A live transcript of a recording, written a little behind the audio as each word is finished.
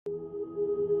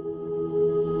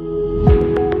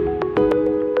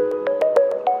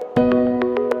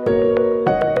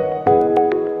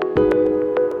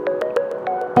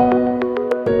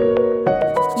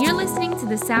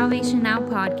Salvation Now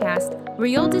podcast, where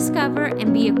you'll discover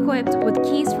and be equipped with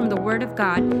keys from the Word of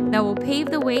God that will pave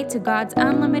the way to God's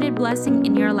unlimited blessing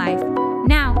in your life.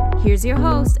 Now, here's your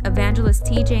host, Evangelist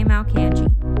TJ Malcanji.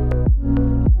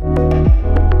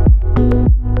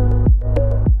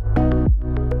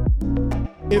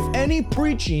 If any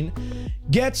preaching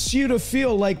gets you to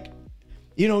feel like,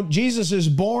 Jesus is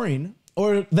boring,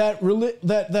 or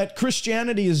that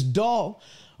Christianity is dull,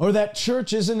 or that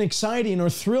church isn't exciting or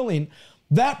thrilling,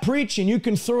 that preaching, you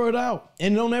can throw it out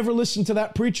and don't ever listen to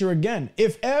that preacher again.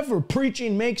 If ever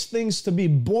preaching makes things to be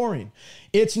boring,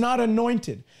 it's not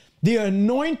anointed. The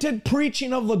anointed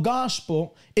preaching of the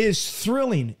gospel is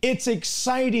thrilling. It's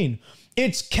exciting.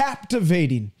 It's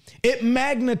captivating. It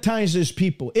magnetizes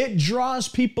people. It draws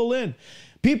people in.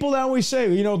 People always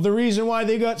say, the reason why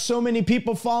they got so many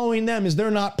people following them is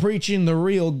they're not preaching the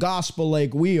real gospel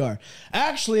like we are.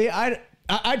 Actually,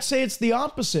 I'd say it's the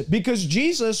opposite, because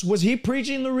Jesus, was he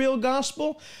preaching the real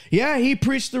gospel? Yeah, he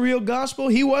preached the real gospel.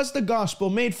 He was the gospel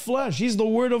made flesh. He's the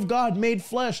Word of God made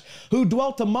flesh who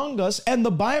dwelt among us. And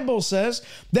the Bible says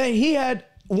that he had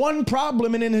one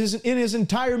problem in his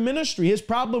entire ministry. His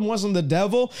problem wasn't the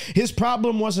devil. His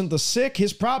problem wasn't the sick.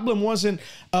 His problem wasn't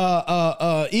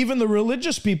even the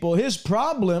religious people. His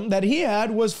problem that he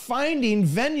had was finding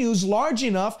venues large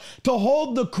enough to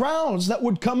hold the crowds that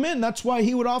would come in. That's why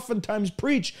he would oftentimes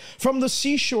preach from the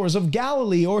seashores of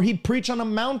Galilee, or he'd preach on a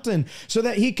mountain so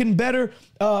that he can better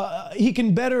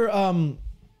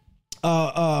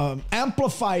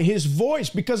amplify his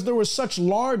voice, because there were such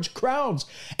large crowds.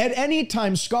 At any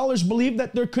time, scholars believe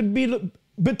that there could be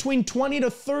between 20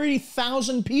 to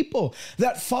 30,000 people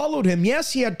that followed him.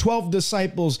 Yes, he had 12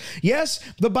 disciples. Yes,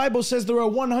 the Bible says there were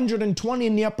 120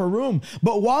 in the upper room.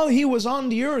 But while he was on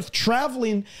the earth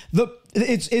traveling,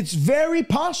 it's very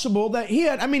possible that he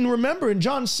had, remember in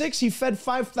John 6, he fed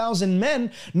 5,000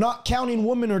 men, not counting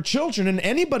women or children. And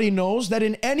anybody knows that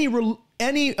in any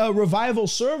revival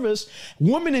service,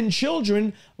 women and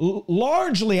children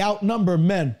largely outnumber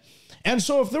men. And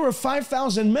so if there were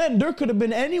 5,000 men, there could have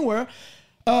been anywhere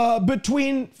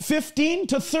between 15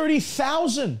 to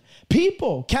 30,000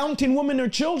 people, counting women or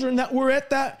children, that were at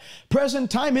that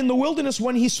present time in the wilderness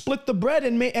when he split the bread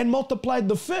and multiplied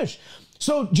the fish.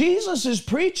 So Jesus'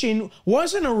 preaching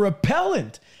wasn't a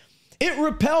repellent. It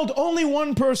repelled only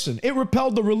one person. It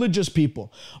repelled the religious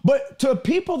people. But to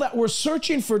people that were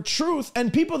searching for truth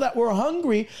and people that were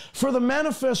hungry for the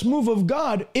manifest move of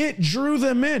God, it drew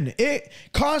them in. It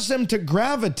caused them to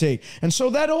gravitate. And so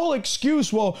that whole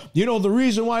excuse, the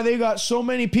reason why they got so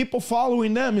many people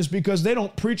following them is because they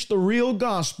don't preach the real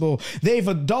gospel. They've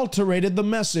adulterated the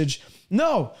message.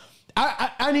 No.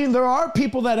 There are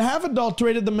people that have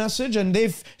adulterated the message, and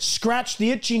they've scratched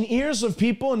the itching ears of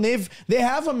people, and they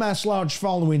have amassed large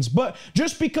followings. But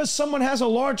just because someone has a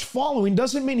large following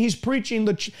doesn't mean he's preaching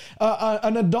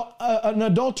an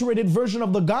adulterated version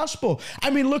of the gospel.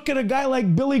 Look at a guy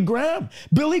like Billy Graham.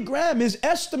 Billy Graham is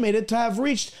estimated to have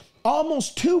reached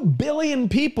almost 2 billion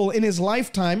people in his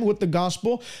lifetime with the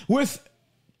gospel, with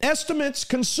estimates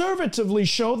conservatively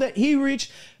show that he reached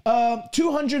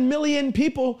 200 million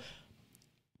people,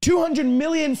 200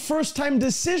 million first-time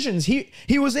decisions.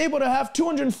 He was able to have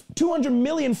 200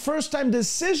 million first-time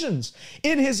decisions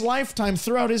in his lifetime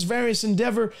throughout his various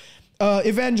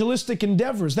evangelistic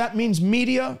endeavors. That means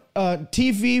media,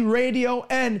 TV, radio,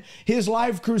 and his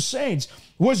live crusades.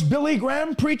 Was Billy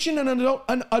Graham preaching an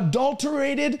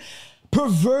adulterated,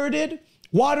 perverted,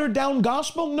 watered-down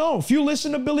gospel? No. If you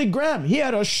listen to Billy Graham, he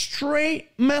had a straight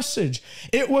message.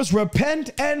 It was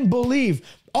repent and believe.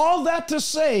 All that to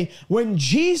say, when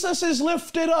Jesus is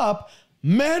lifted up,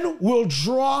 God will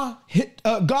draw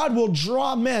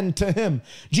men to him.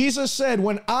 Jesus said,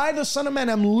 when I, the Son of Man,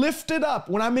 am lifted up,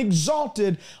 when I'm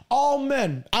exalted,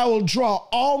 I will draw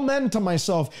all men to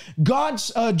myself.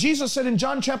 Jesus said in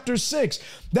John chapter 6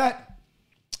 that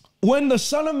when the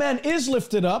Son of Man is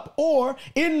lifted up, or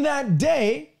in that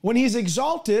day when he's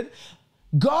exalted,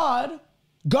 God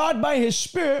by his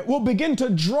Spirit will begin to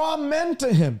draw men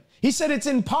to him. He said it's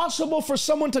impossible for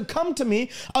someone to come to me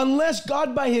unless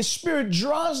God by his Spirit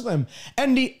draws them.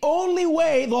 And the only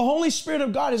way the Holy Spirit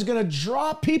of God is going to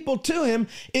draw people to him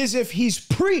is if he's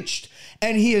preached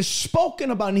and he is spoken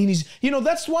about. And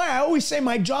that's why I always say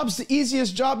my job's the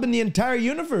easiest job in the entire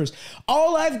universe.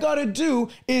 All I've got to do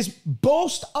is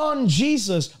boast on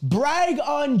Jesus, brag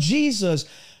on Jesus,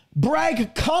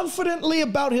 brag confidently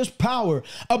about his power,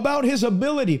 about his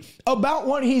ability, about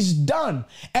what he's done.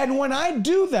 And when I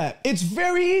do that, it's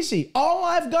very easy. All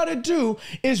I've got to do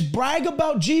is brag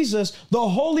about Jesus. The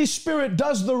Holy Spirit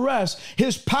does the rest.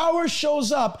 His power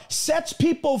shows up, sets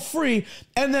people free,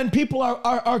 and then people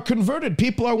are converted.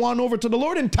 People are won over to the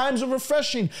Lord, and times of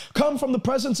refreshing come from the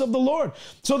presence of the Lord.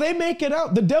 So they make it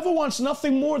out. The devil wants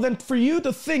nothing more than for you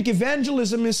to think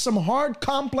evangelism is some hard,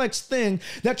 complex thing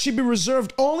that should be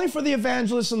reserved only for the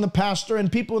evangelist and the pastor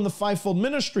and people in the fivefold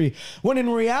ministry. When in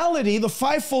reality, the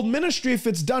fivefold ministry, if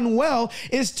it's done well,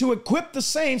 is to equip the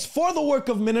saints for the work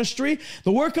of ministry.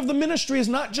 The work of the ministry is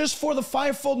not just for the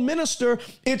fivefold minister,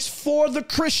 it's for the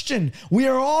Christian. We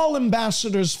are all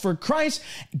ambassadors for Christ.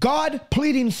 God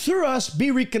pleading through us,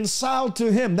 be reconciled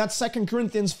to him. That's 2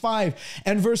 Corinthians 5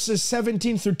 and verses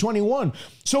 17 through 21.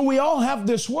 So we all have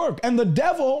this work, and the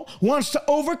devil wants to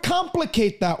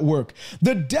overcomplicate that work.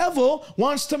 The devil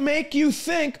wants to make you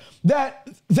think that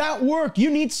that work, you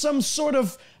need some sort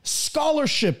of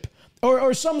scholarship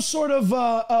or some sort of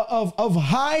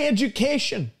high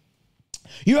education.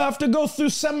 You have to go through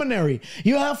seminary.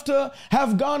 You have to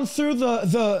have gone through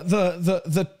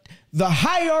the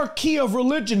hierarchy of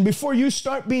religion before you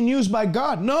start being used by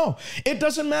God. No, it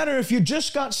doesn't matter if you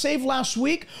just got saved last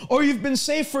week or you've been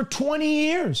saved for 20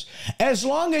 years. As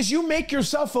long as you make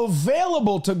yourself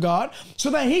available to God so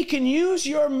that he can use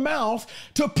your mouth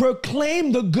to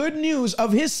proclaim the good news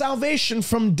of his salvation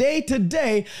from day to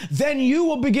day, then you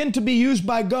will begin to be used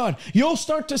by God. You'll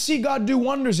start to see God do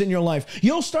wonders in your life.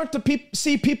 You'll start to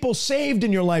see people saved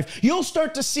in your life. You'll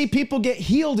start to see people get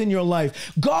healed in your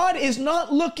life. God is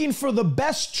not looking for the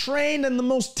best trained and the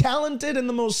most talented and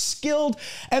the most skilled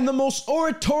and the most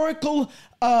oratorically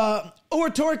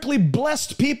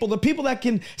blessed people, the people that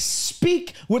can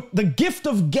speak with the gift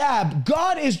of gab.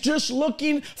 God is just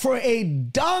looking for a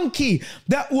donkey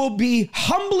that will be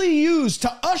humbly used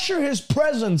to usher his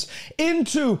presence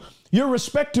into your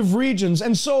respective regions.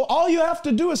 And so all you have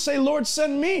to do is say, Lord,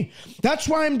 send me. That's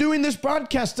why I'm doing this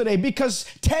broadcast today, because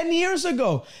 10 years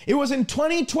ago, it was in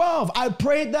 2012, I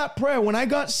prayed that prayer. When I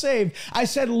got saved, I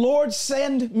said, Lord,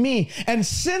 send me. And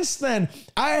since then,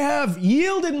 I have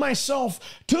yielded myself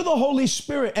to the Holy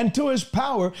Spirit and to his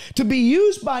power to be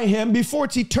used by him before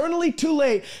it's eternally too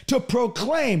late to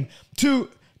proclaim, to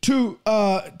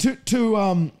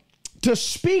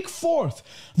speak forth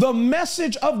the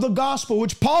message of the gospel,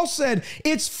 which Paul said,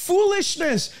 it's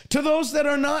foolishness to those that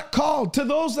are not called, to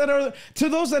those that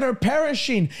are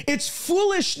perishing. It's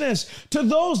foolishness to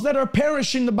those that are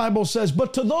perishing, the Bible says,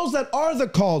 but to those that are the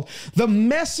called, the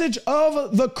message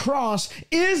of the cross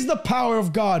is the power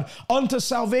of God unto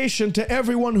salvation to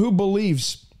everyone who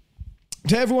believes.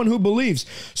 To everyone who believes.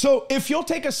 So if you'll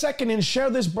take a second and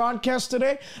share this broadcast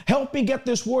today, help me get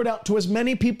this word out to as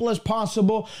many people as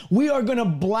possible. We are going to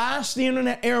blast the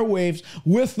internet airwaves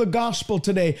with the gospel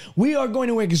today. We are going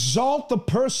to exalt the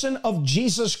person of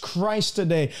Jesus Christ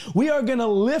today. We are going to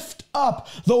lift up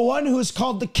the one who is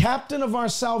called the captain of our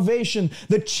salvation,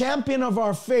 the champion of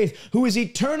our faith, who is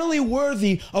eternally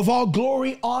worthy of all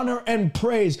glory, honor, and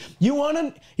praise. You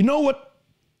know what?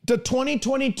 The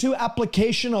 2022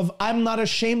 application of I'm not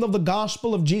ashamed of the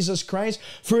gospel of Jesus Christ,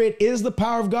 for it is the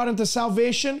power of God unto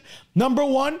salvation. Number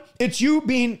one, it's you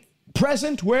being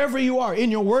present wherever you are,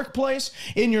 in your workplace,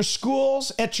 in your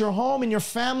schools, at your home, in your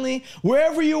family,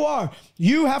 wherever you are.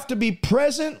 You have to be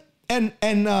present and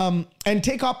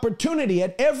take opportunity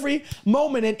at every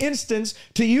moment and instance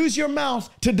to use your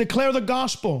mouth to declare the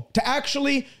gospel, to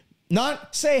actually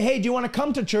not say, hey, do you want to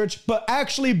come to church? But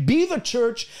actually be the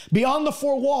church beyond the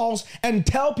four walls and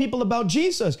tell people about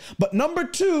Jesus. But number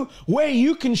two, way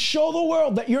you can show the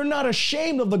world that you're not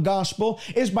ashamed of the gospel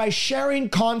is by sharing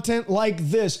content like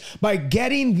this, by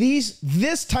getting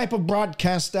this type of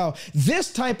broadcast out,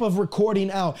 this type of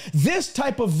recording out, this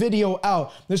type of video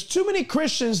out. There's too many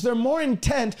Christians, they're more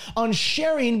intent on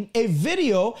sharing a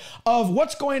video of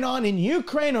what's going on in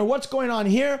Ukraine or what's going on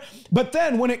here. But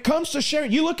then when it comes to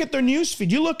sharing, you look at their newsfeed,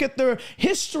 you look at their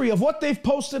history of what they've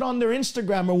posted on their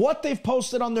Instagram or what they've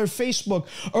posted on their Facebook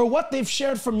or what they've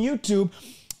shared from YouTube,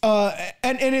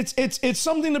 and it's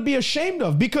something to be ashamed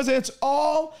of, because it's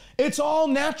all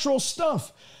natural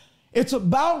stuff. It's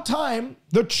about time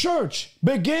the church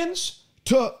begins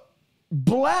to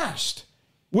blast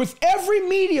with every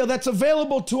media that's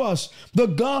available to us the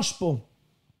gospel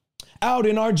out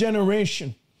in our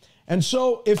generation. And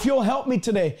so if you'll help me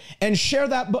today and share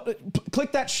that,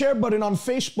 click that share button on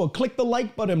Facebook, click the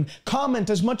like button, comment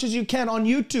as much as you can on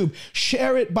YouTube,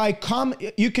 share it by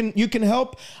comment. You can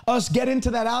help us get into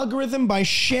that algorithm by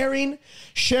sharing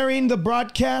the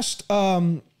broadcast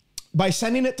by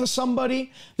sending it to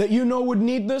somebody that you know would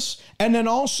need this, and then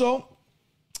also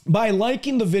by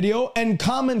liking the video and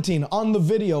commenting on the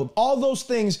video. All those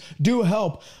things do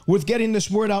help with getting this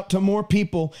word out to more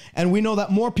people. And we know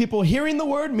that more people hearing the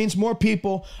word means more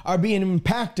people are being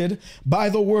impacted by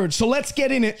the word. So let's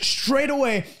get in it straight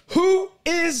away. Who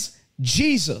is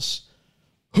Jesus?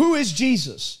 Who is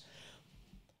Jesus?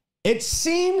 It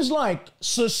seems like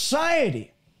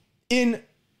society in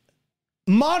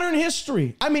modern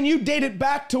history, I mean, you date it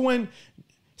back to when,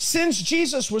 since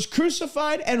Jesus was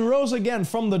crucified and rose again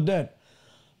from the dead,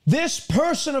 this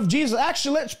person of Jesus,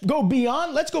 actually, let's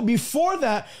go before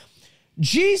that.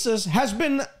 Jesus has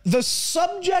been the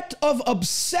subject of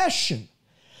obsession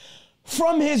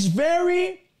from his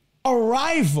very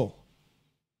arrival.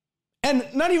 And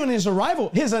not even his arrival,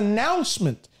 his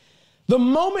announcement. The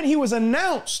moment he was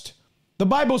announced, the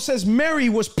Bible says Mary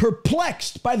was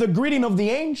perplexed by the greeting of the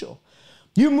angel.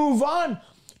 You move on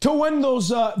to when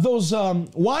those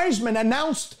wise men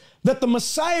announced that the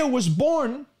Messiah was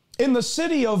born in the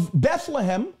city of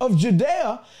Bethlehem of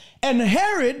Judea, and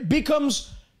Herod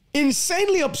becomes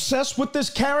insanely obsessed with this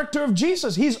character of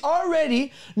Jesus. He's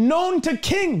already known to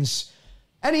kings,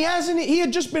 and he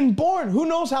had just been born. Who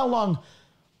knows how long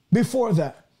before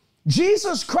that?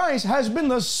 Jesus Christ has been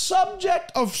the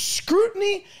subject of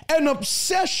scrutiny and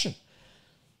obsession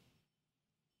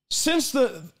since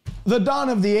the dawn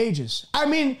of the ages. I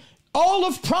mean, all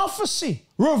of prophecy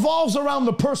revolves around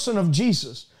the person of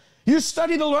Jesus. You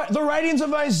study the writings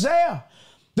of Isaiah.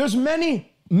 There's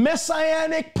many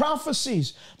messianic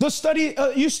prophecies. You study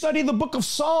the book of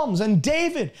Psalms, and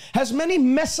David has many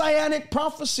messianic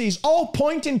prophecies, all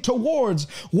pointing towards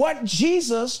what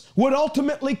Jesus would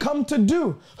ultimately come to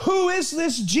do. Who is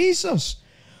this Jesus?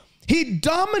 He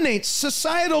dominates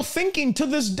societal thinking to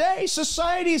this day.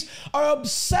 Societies are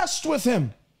obsessed with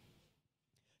him.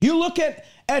 You look at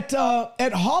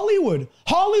Hollywood.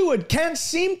 Hollywood can't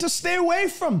seem to stay away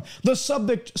from the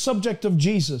subject of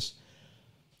Jesus.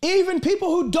 Even people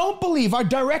who don't believe are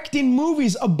directing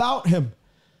movies about him.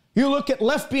 You look at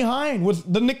Left Behind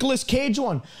with the Nicolas Cage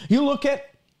one. You look at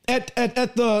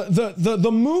the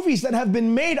movies that have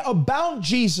been made about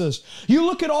Jesus. You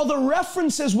look at all the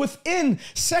references within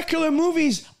secular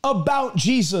movies about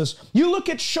Jesus. You look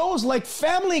at shows like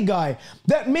Family Guy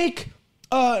that make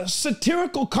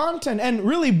satirical content and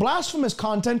really blasphemous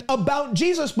content about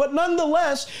Jesus, but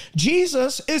nonetheless,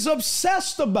 Jesus is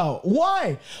obsessed about.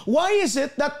 Why? Why is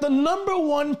it that the number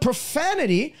one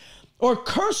profanity or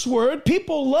curse word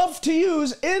people love to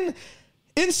use in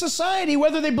society,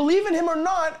 whether they believe in him or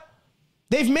not,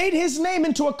 they've made his name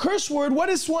into a curse word? What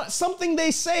is something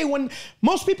they say when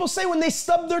most people say when they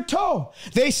stub their toe?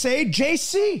 They say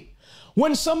JC.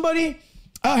 When somebody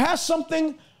has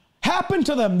something happen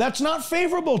to them that's not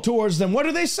favorable towards them, what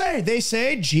do they say? They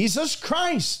say Jesus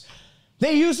Christ.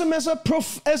 They use him as a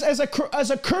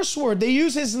curse word. They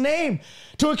use his name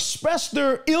to express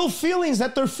their ill feelings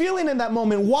that they're feeling in that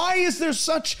moment. Why is there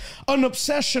such an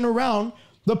obsession around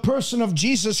the person of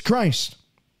Jesus Christ?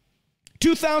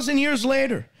 2,000 years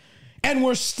later, and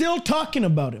we're still talking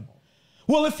about him.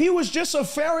 Well, if he was just a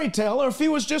fairy tale, or if he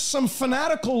was just some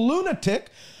fanatical lunatic,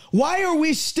 why are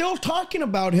we still talking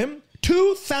about him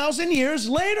 2,000 years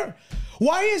later?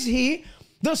 Why is he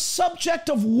the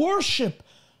subject of worship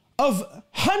of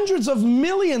hundreds of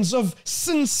millions of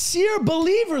sincere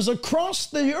believers across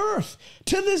the earth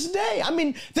to this day? I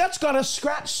mean, that's got to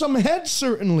scratch some heads,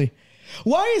 certainly.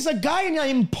 Why is a guy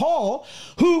named Paul,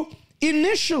 who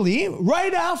initially,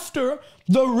 right after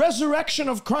the resurrection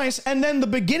of Christ and then the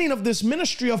beginning of this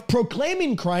ministry of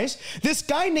proclaiming Christ, this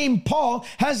guy named Paul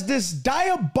has this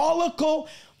diabolical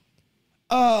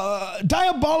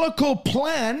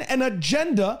plan and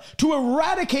agenda to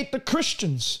eradicate the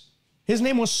Christians. His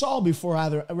name was Saul before,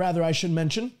 rather I should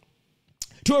mention.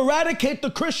 To eradicate the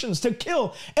Christians, to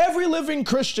kill every living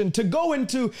Christian, to go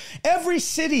into every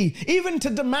city, even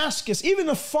to Damascus, even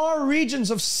the far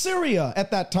regions of Syria at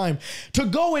that time, to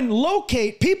go and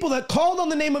locate people that called on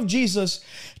the name of Jesus,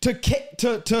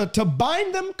 to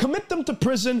bind them, commit them to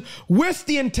prison with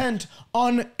the intent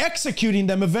on executing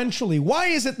them eventually. Why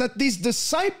is it that these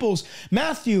disciples,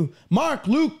 Matthew, Mark,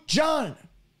 Luke, John,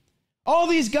 all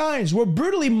these guys were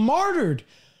brutally martyred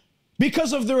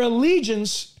because of their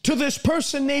allegiance to this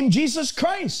person named Jesus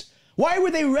Christ? Why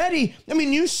were they ready? I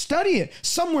mean, you study it.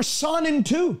 Some were sawn in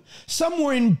two. Some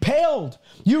were impaled.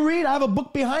 You read, I have a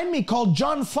book behind me called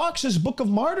John Fox's Book of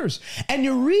Martyrs, and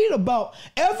you read about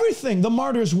everything the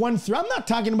martyrs went through. I'm not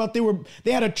talking about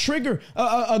they had a trigger,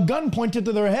 a gun pointed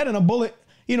to their head and a bullet,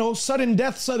 sudden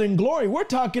death, sudden glory. We're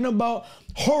talking about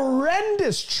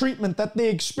horrendous treatment that they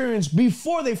experienced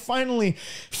before they finally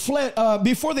escaped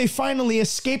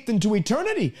into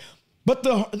eternity. But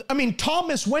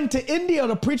Thomas went to India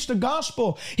to preach the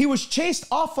gospel. He was chased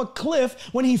off a cliff.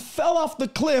 When he fell off the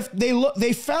cliff,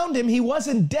 they found him. He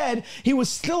wasn't dead. He was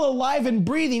still alive and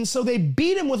breathing. So they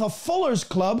beat him with a fuller's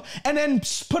club and then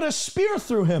put a spear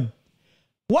through him.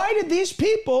 Why did these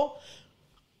people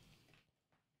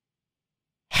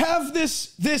have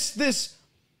this,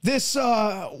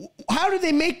 how did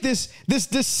they make this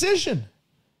decision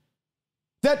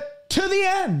that to the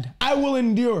end I will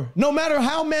endure? No matter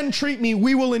how men treat me,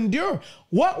 we will endure.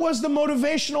 What was the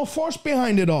motivational force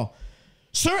behind it all?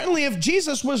 Certainly if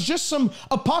Jesus was just some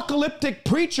apocalyptic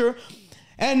preacher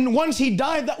and once he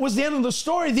died, that was the end of the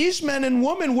story, these men and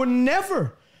women would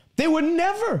never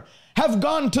have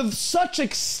gone to such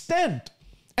extent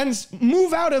and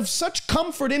move out of such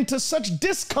comfort into such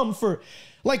discomfort.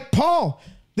 Like Paul,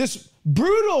 this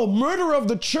brutal murderer of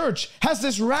the church, has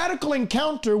this radical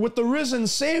encounter with the risen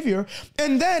Savior,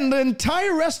 and then the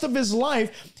entire rest of his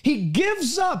life, he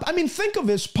gives up. I mean, think of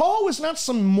this. Paul was not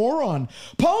some moron.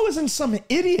 Paul wasn't some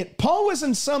idiot. Paul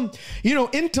wasn't some,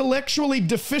 intellectually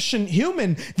deficient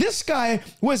human. This guy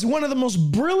was one of the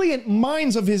most brilliant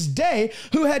minds of his day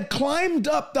who had climbed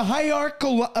up the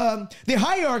hierarchy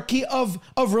of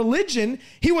religion.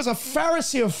 He was a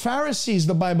Pharisee of Pharisees,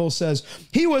 the Bible says.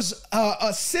 He was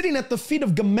sitting at the feet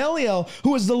of Gamaliel,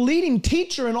 who was the leading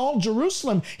teacher in all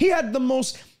Jerusalem. He had the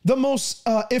most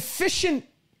efficient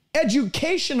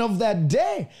education of that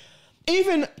day.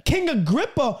 Even King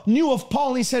Agrippa knew of Paul,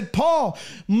 and he said, Paul,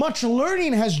 much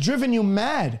learning has driven you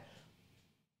mad.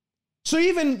 So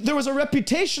even there was a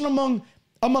reputation among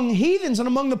heathens and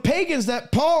among the pagans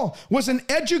that Paul was an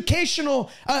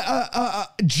educational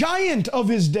giant of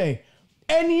his day.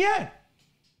 And yet,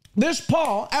 this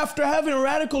Paul, after having a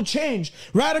radical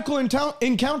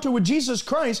encounter with Jesus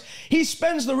Christ, he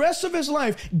spends the rest of his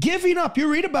life giving up.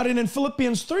 You read about it in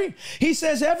Philippians 3. He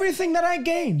says, everything that I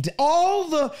gained, all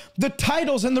the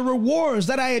titles and the rewards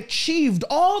that I achieved,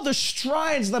 all the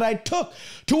strides that I took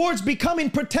towards becoming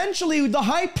potentially the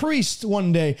high priest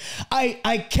one day,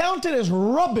 I count it as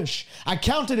rubbish. I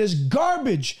count it as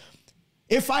garbage.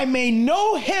 If I may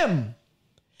know him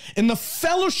in the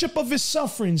fellowship of his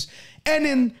sufferings and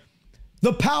in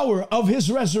the power of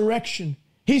his resurrection.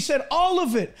 He said, all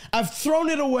of it, I've thrown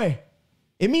it away.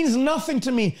 It means nothing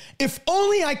to me. If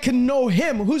only I can know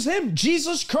him. Who's him?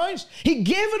 Jesus Christ. He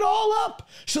gave it all up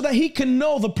so that he can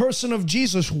know the person of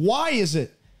Jesus. Why is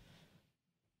it?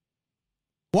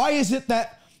 Why is it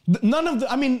that none of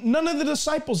the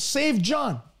disciples, save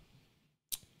John,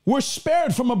 were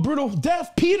spared from a brutal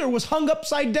death? Peter was hung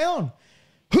upside down.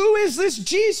 Who is this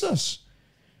Jesus?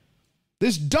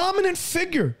 This dominant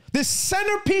figure, this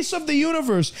centerpiece of the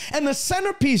universe, and the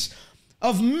centerpiece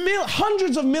of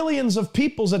hundreds of millions of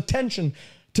people's attention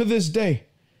to this day.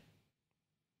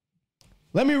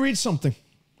 Let me read something.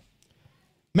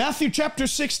 Matthew chapter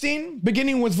 16,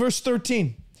 beginning with verse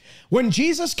 13. When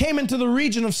Jesus came into the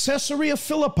region of Caesarea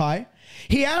Philippi,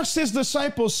 he asked his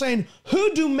disciples, saying,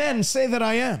 who do men say that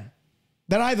I am?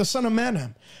 That I, the Son of Man,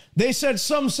 am? They said,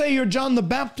 some say you're John the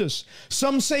Baptist,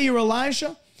 some say you're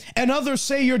Elijah, and others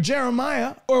say you're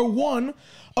Jeremiah or one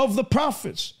of the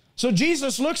prophets. So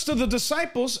Jesus looks to the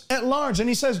disciples at large and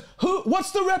he says, what's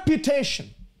the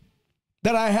reputation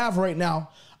that I have right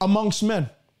now amongst men?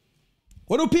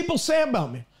 What do people say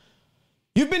about me?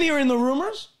 You've been hearing the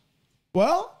rumors?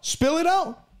 Well, spill it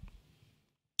out.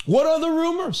 What are the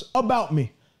rumors about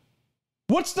me?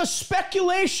 What's the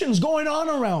speculations going on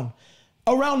around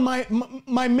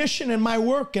my mission and my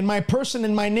work and my person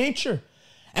and my nature?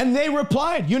 And they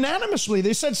replied unanimously.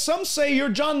 They said, some say you're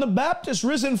John the Baptist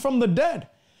risen from the dead.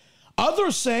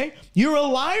 Others say you're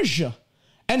Elijah.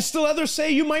 And still others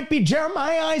say you might be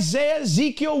Jeremiah, Isaiah,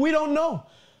 Ezekiel. We don't know.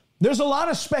 There's a lot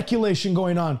of speculation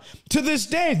going on. To this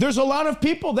day, there's a lot of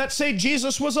people that say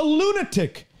Jesus was a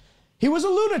lunatic. He was a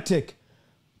lunatic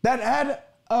that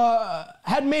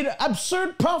had made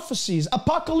absurd prophecies,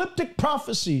 apocalyptic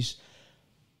prophecies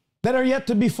that are yet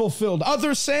to be fulfilled.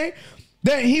 Others say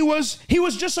that he was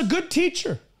just a good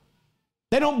teacher.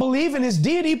 They don't believe in his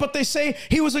deity, but they say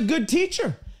he was a good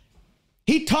teacher.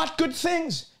 He taught good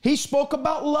things. He spoke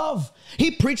about love. He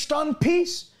preached on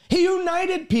peace. He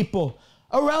united people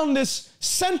around this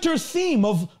center theme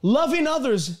of loving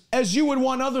others as you would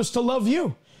want others to love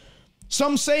you.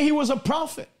 Some say he was a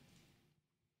prophet,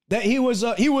 that he was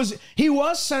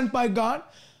sent by God,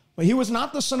 but he was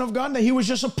not the Son of God, that he was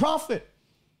just a prophet.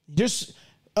 Just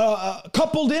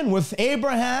coupled in with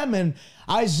Abraham and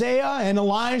Isaiah and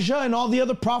Elijah and all the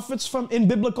other prophets from in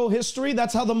biblical history.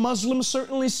 That's how the Muslims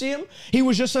certainly see him. He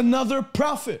was just another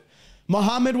prophet.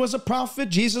 Muhammad was a prophet.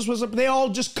 Jesus was they all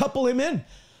just couple him in.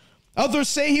 Others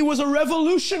say he was a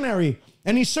revolutionary.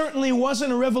 And he certainly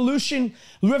wasn't a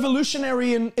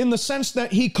revolutionary in the sense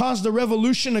that he caused a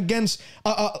revolution against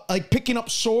like picking up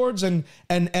swords and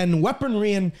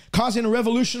weaponry and causing a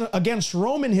revolution against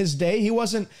Rome in his day. He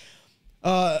wasn't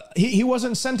he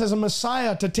wasn't sent as a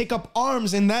Messiah to take up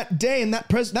arms in that day. And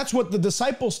that's what the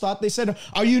disciples thought. They said,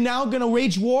 "Are you now going to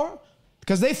wage war?"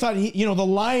 Because they thought the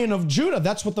Lion of Judah.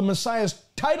 That's what the Messiah's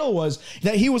title was.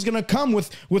 That he was going to come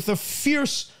with a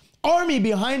fierce army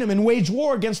behind him and wage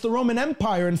war against the Roman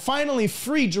Empire and finally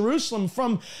free Jerusalem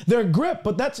from their grip.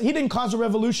 But he didn't cause a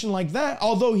revolution like that,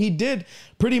 although he did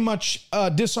pretty much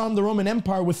disarm the Roman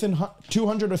Empire within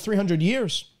 200 or 300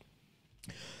 years.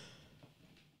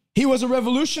 He was a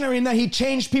revolutionary in that he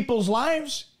changed people's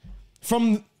lives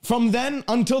from then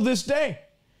until this day.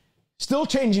 Still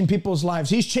changing people's lives.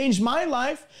 He's changed my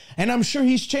life, and I'm sure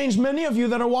he's changed many of you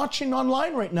that are watching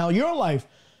online right now, your life.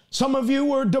 Some of you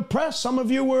were depressed. Some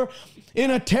of you were in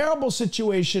a terrible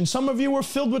situation. Some of you were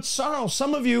filled with sorrow.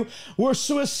 Some of you were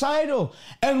suicidal.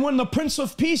 And when the Prince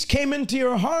of Peace came into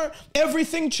your heart,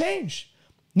 everything changed.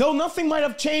 No, nothing might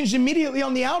have changed immediately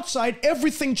on the outside.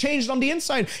 Everything changed on the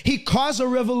inside. He caused a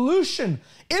revolution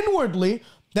inwardly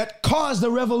that caused a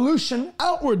revolution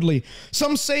outwardly.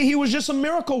 Some say he was just a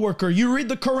miracle worker. You read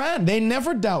the Quran, they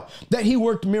never doubt that he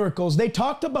worked miracles. They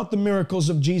talked about the miracles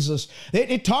of Jesus.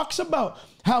 It talks about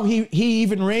how he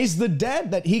even raised the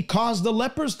dead, that he caused the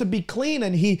lepers to be clean,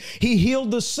 and he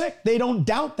healed the sick. They don't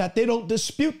doubt that. They don't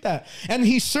dispute that. And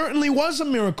he certainly was a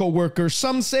miracle worker.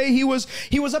 Some say he was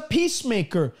a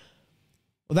peacemaker.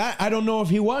 That I don't know if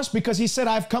he was, because he said,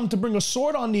 "I've come to bring a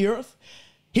sword on the earth."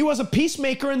 He was a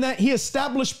peacemaker in that he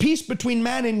established peace between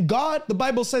man and God. The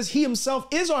Bible says he himself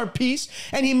is our peace,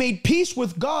 and he made peace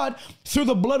with God through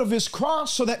the blood of his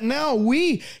cross, so that now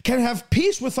we can have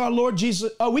peace with our Lord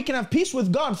Jesus. We can have peace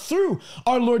with God through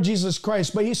our Lord Jesus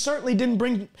Christ. But he certainly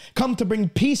didn't come to bring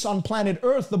peace on planet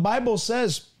Earth. The Bible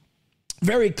says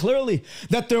very clearly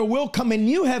that there will come a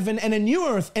new heaven and a new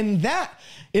earth, and that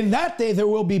in that day there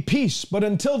will be peace. But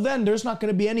until then, there's not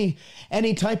going to be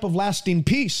any type of lasting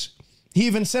peace. He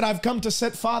even said, "I've come to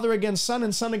set father against son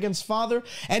and son against father.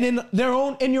 And in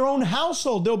your own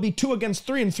household, there'll be 2 against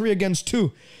 3 and 3 against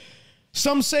 2.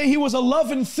 Some say he was a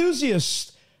love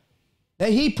enthusiast, that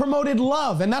he promoted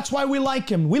love. And that's why we like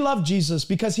him. We love Jesus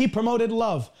because he promoted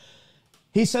love.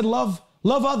 He said, love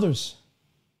others.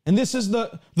 And this is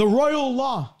the royal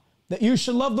law, that you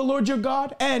should love the Lord your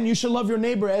God and you should love your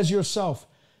neighbor as yourself.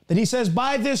 That he says,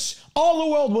 by this, all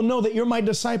the world will know that you're my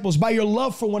disciples, by your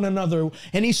love for one another.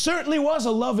 And he certainly was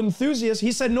a love enthusiast.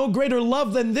 He said, no greater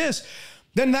love than this,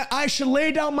 than that I should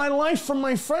lay down my life for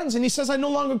my friends. And he says, I no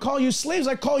longer call you slaves,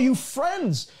 I call you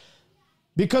friends.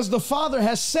 Because the Father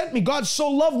has sent me. God so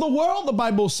loved the world, the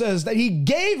Bible says, that he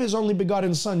gave his only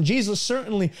begotten Son. Jesus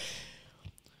certainly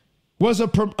was a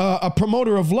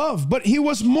promoter of love, but he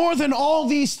was more than all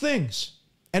these things.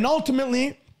 And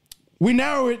ultimately, we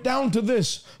narrow it down to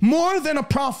this: more than a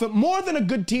prophet, more than a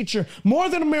good teacher, more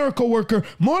than a miracle worker,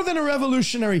 more than a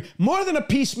revolutionary, more than a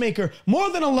peacemaker,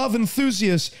 more than a love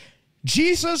enthusiast,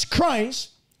 Jesus Christ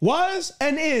was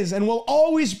and is and will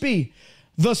always be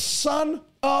the Son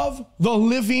of the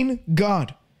living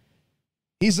God.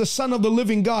 He's the Son of the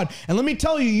living God. And let me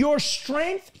tell you, your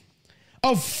strength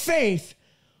of faith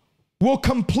will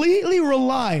completely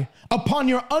rely upon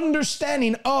your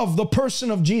understanding of the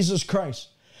person of Jesus Christ.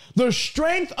 The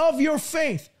strength of your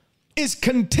faith is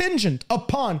contingent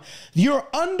upon your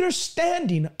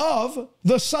understanding of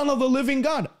the Son of the living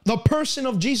God, the person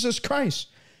of Jesus Christ.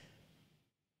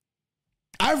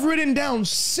 I've written down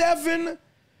seven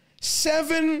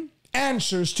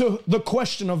answers to the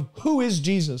question of who is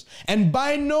Jesus. And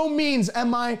by no means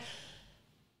am I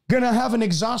going to have an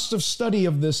exhaustive study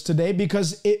of this today,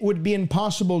 because it would be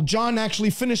impossible. John actually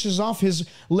finishes off his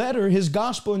letter, his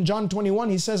gospel, in John 21.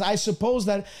 He says, I suppose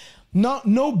that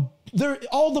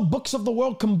all the books of the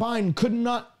world combined could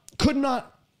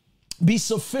not be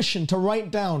sufficient to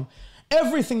write down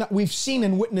everything that we've seen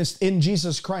and witnessed in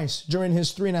Jesus Christ during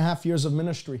his 3.5 years of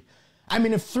ministry. I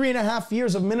mean, if 3.5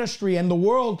 years of ministry and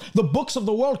the books of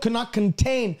the world could not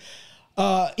contain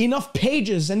enough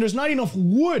pages, and there's not enough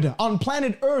wood on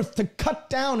planet Earth to cut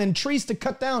down and trees to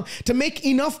cut down to make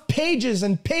enough pages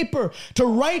and paper to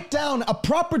write down a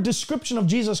proper description of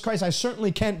Jesus Christ, I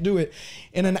certainly can't do it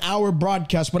in an hour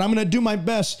broadcast, but I'm going to do my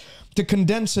best to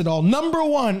condense it all. Number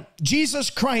one,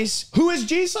 Jesus Christ. Who is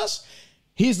Jesus?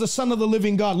 he's the Son of the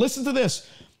living God. Listen to this.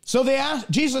 So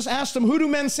Jesus asked them, who do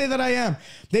men say that I am?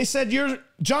 They said, you're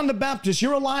John the Baptist,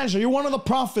 you're Elijah, you're one of the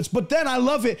prophets. But then I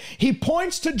love it. He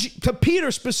points to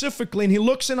Peter specifically, and he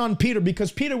looks in on Peter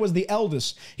because Peter was the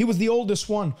eldest. He was the oldest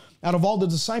one out of all the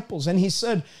disciples. And he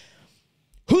said,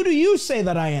 who do you say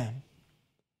that I am?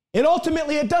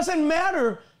 It doesn't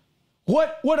matter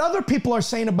what other people are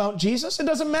saying about Jesus. It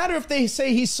doesn't matter if they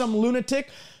say he's some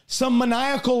lunatic, some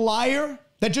maniacal liar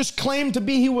that just claimed to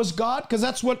be he was God, because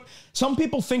that's what some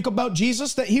people think about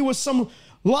Jesus, that he was some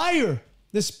liar,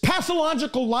 this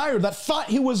pathological liar that thought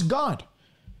he was God.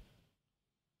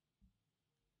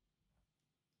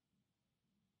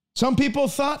 Some people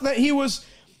thought that he was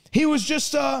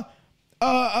just a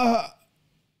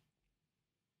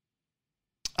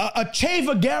Che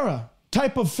Guevara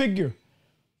type of figure.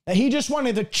 That he just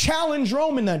wanted to challenge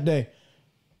Rome in that day.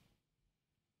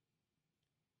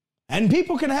 And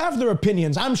people can have their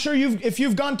opinions. I'm sure if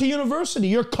you've gone to university,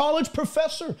 your college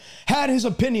professor had his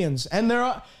opinions. And there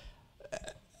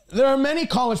are many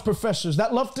college professors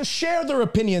that love to share their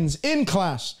opinions in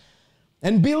class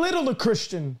and belittle the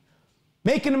Christian,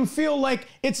 making him feel like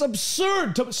it's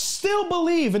absurd to still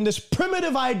believe in this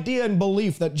primitive idea and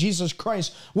belief that Jesus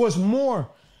Christ was more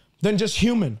than just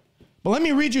human. But let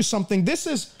me read you something. This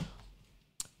is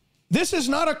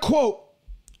not a quote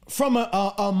from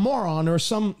a moron or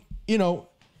some,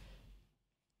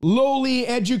 lowly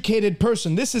educated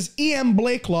person. This is E.M.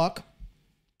 Blakelock,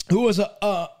 who was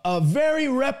a very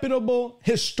reputable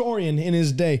historian in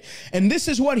his day. And this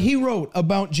is what he wrote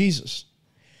about Jesus.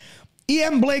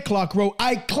 E.M. Blakelock wrote,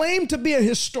 I claim to be a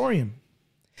historian,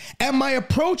 and my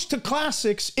approach to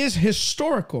classics is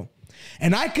historical.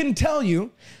 And I can tell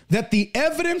you that the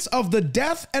evidence of the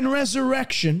death and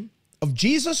resurrection of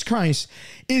Jesus Christ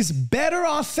is better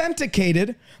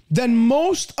authenticated than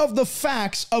most of the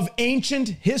facts of ancient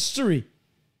history.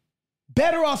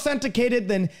 Better authenticated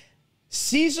than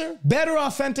Caesar, better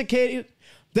authenticated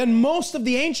than most of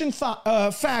the ancient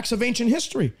facts of ancient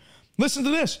history. Listen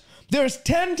to this. There's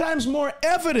 10 times more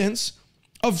evidence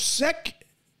of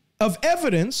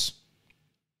evidence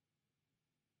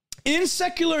in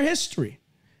secular history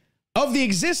of the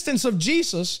existence of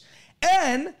Jesus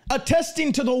and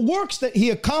attesting to the works that he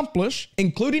accomplished,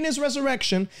 including his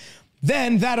resurrection,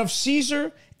 than that of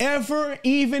Caesar ever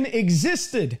even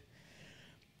existed.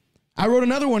 I wrote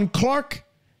another one. Clark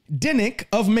Dinnick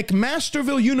of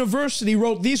McMasterville University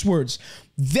wrote these words.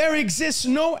 There exists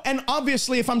no, and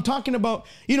obviously if I'm talking about,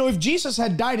 if Jesus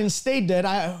had died and stayed dead,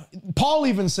 Paul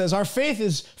even says our faith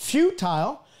is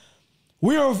futile.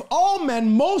 We are of all men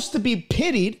most to be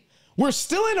pitied. We're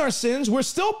still in our sins. We're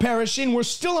still perishing. We're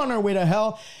still on our way to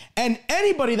hell. And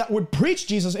anybody that would preach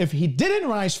Jesus, if he didn't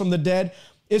rise from the dead,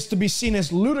 is to be seen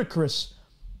as ludicrous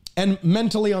and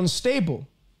mentally unstable.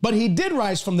 But he did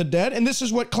rise from the dead. And this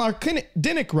is what Clark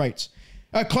Pinnock writes.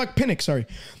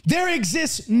 There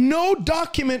exists no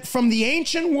document from the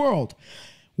ancient world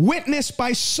witnessed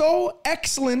by so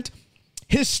excellent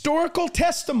historical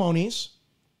testimonies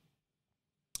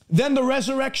than the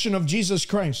resurrection of Jesus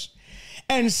Christ.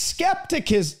 And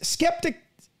skepticism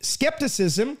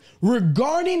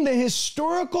regarding the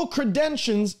historical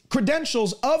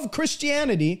credentials of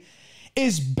Christianity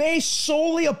is based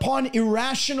solely upon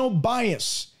irrational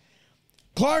bias.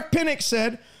 Clark Pinnock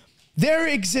said, there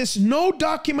exists no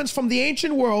documents from the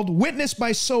ancient world witnessed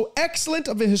by so excellent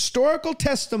of a historical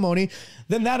testimony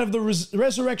than that of the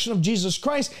resurrection of Jesus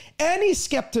Christ. Any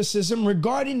skepticism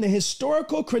regarding the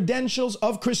historical credentials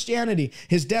of Christianity,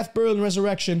 his death, burial, and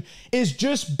resurrection, is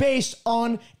just based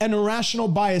on an irrational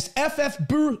bias. F.F.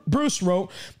 Bruce wrote,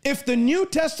 if the New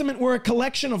Testament were a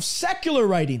collection of secular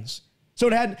writings, so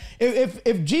it had,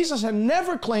 if Jesus had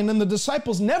never claimed and the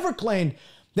disciples never claimed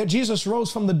that Jesus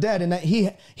rose from the dead and that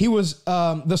he was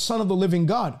the Son of the living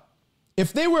God.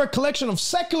 If they were a collection of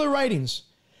secular writings,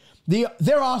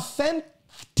 their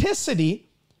authenticity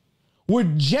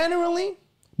would generally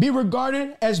be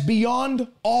regarded as beyond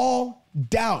all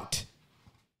doubt.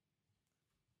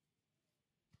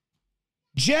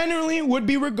 Generally would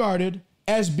be regarded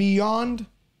as beyond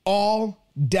all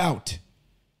doubt.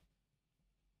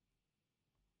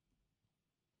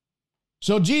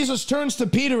 So Jesus turns to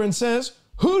Peter and says,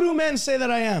 who do men say that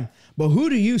I am? But who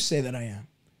do you say that I am?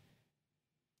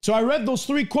 So I read those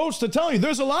 3 quotes to tell you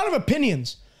there's a lot of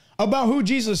opinions about who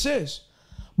Jesus is.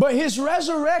 But his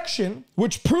resurrection,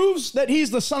 which proves that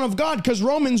he's the Son of God, because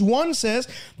Romans 1 says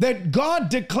that God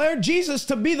declared Jesus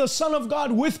to be the Son of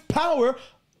God with power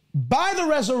by the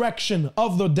resurrection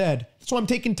of the dead. That's why I'm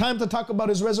taking time to talk about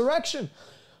his resurrection.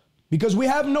 Because we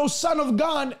have no Son of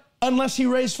God unless he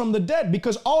raised from the dead,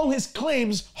 because all his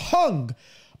claims hung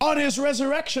on his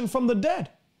resurrection from the dead.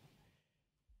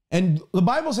 And the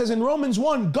Bible says in Romans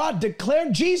 1, God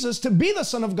declared Jesus to be the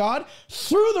Son of God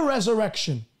through the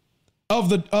resurrection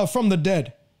from the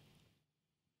dead.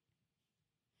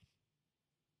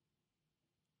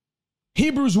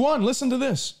 Hebrews 1, listen to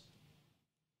this.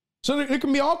 So there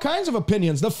can be all kinds of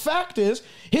opinions. The fact is,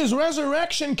 his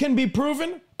resurrection can be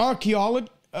proven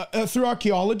through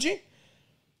archaeology.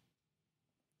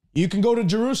 You can go to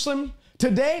Jerusalem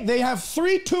today. They have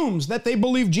 3 tombs that they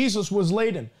believe Jesus was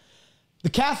laid in. The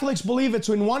Catholics believe it's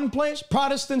in one place.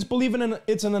 Protestants believe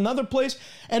it's in another place.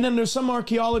 And then there's some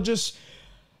archaeologists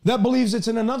that believes it's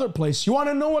in another place. You want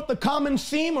to know what the common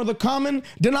theme or the common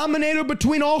denominator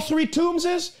between all 3 tombs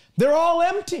is? They're all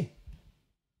empty.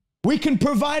 We can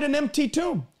provide an empty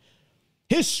tomb.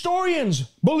 Historians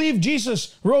believe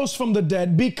Jesus rose from the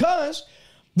dead because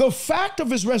the fact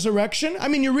of his resurrection, I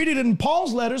mean, you read it in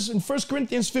Paul's letters in 1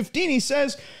 Corinthians 15, he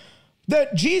says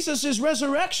that Jesus'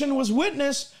 resurrection was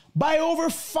witnessed by over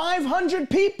 500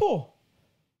 people.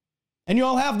 And you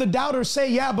all have the doubters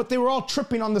say, yeah, but they were all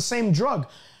tripping on the same drug.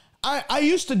 I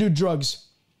used to do drugs.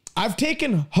 I've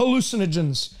taken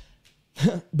hallucinogens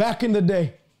back in the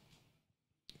day.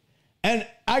 And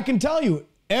I can tell you,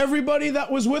 everybody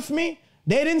that was with me,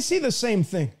 they didn't see the same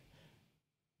thing.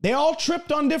 They all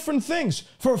tripped on different things.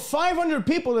 For 500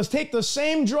 people to take the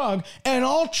same drug and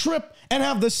all trip and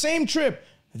have the same trip,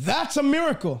 that's a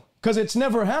miracle because it's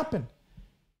never happened.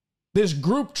 This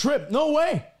group trip, no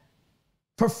way.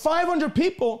 For 500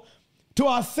 people to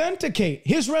authenticate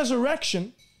his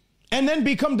resurrection and then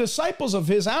become disciples of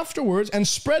his afterwards and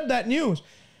spread that news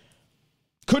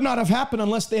could not have happened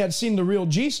unless they had seen the real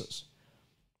Jesus.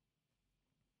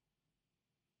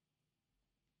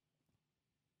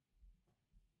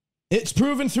 It's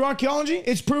proven through archaeology,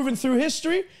 it's proven through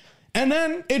history, and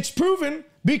then it's proven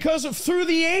because of through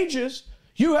the ages,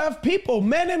 you have people,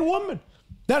 men and women,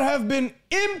 that have been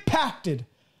impacted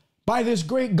by this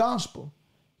great gospel,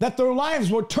 that their lives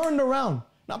were turned around,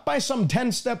 not by some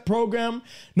 10-step program,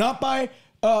 not by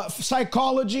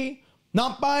psychology,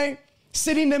 not by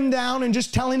sitting them down and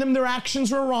just telling them their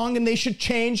actions were wrong and they should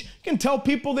change. You can tell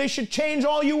people they should change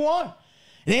all you want.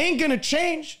 It ain't gonna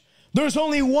change. There's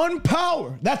only one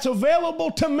power that's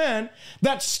available to men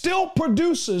that still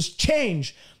produces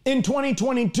change in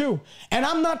 2022. And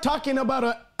I'm not talking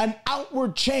about an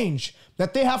outward change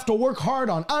that they have to work hard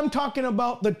on. I'm talking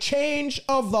about the change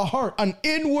of the heart, an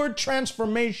inward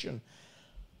transformation.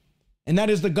 And that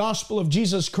is the gospel of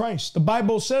Jesus Christ. The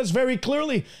Bible says very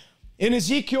clearly in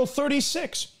Ezekiel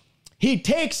 36, he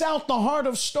takes out the heart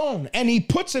of stone and he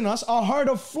puts in us a heart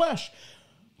of flesh.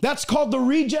 That's called the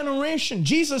regeneration.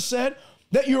 Jesus said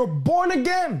that you're born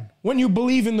again when you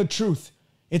believe in the truth.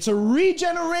 It's a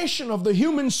regeneration of the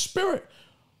human spirit,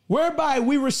 whereby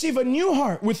we receive a new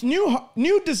heart with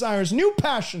new desires, new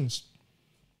passions.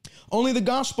 Only the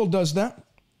gospel does that.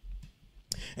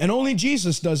 And only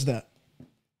Jesus does that.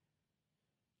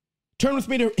 Turn with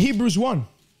me to Hebrews 1.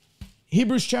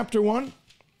 Hebrews chapter 1.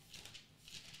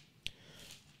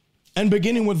 And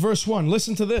beginning with verse 1.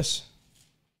 Listen to this.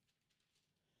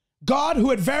 God,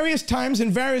 who at various times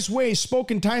in various ways spoke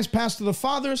in times past to the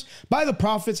fathers by the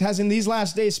prophets, has in these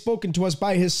last days spoken to us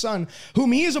by his Son,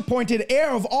 whom he has appointed heir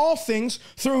of all things,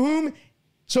 through whom,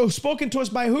 so spoken to us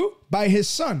by who? By his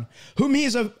Son, whom he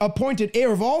has appointed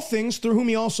heir of all things, through whom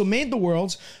he also made the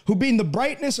worlds, who being the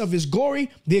brightness of his glory,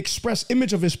 the express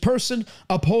image of his person,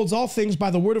 upholds all things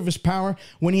by the word of his power,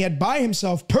 when he had by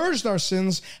himself purged our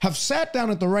sins, have sat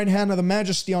down at the right hand of the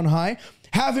majesty on high,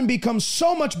 having become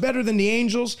so much better than the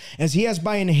angels, as he has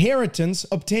by inheritance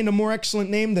obtained a more excellent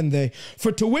name than they.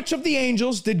 For to which of the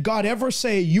angels did God ever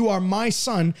say, you are my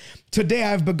son, today I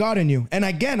have begotten you? And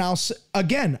again,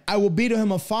 I will be to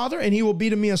him a father, and he will be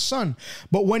to me a son.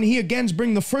 But when he again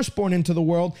bring the firstborn into the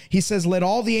world, he says, let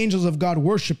all the angels of God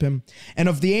worship him. And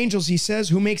of the angels, he says,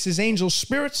 who makes his angels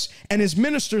spirits and his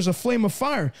ministers a flame of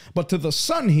fire. But to the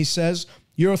Son, he says,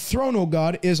 your throne, O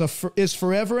God, is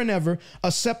forever and ever.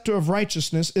 A scepter of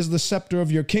righteousness is the scepter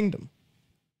of your kingdom.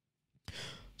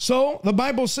 So the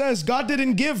Bible says God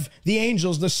didn't give the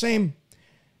angels the same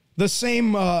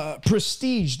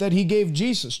prestige that he gave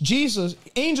Jesus.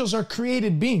 Angels are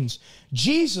created beings.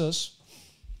 Jesus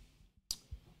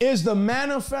is the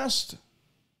manifest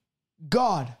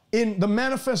God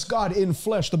in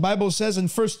flesh. The Bible says in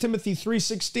 1 Timothy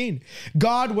 3:16,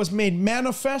 God was made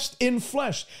manifest in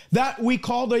flesh. That we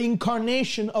call the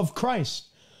incarnation of Christ.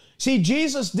 See,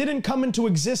 Jesus didn't come into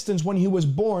existence when he was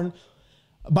born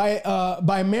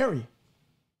by Mary.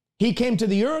 He came to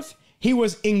the earth. He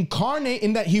was incarnate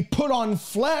in that he put on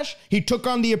flesh. He took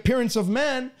on the appearance of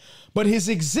man, but his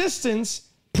existence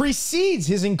precedes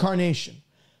his incarnation.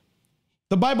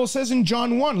 The Bible says in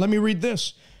John 1, let me read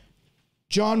this.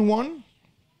 John 1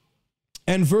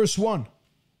 and verse 1.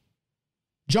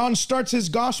 John starts his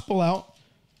gospel out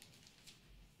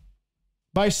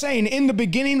by saying, in the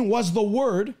beginning was the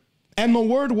Word, and the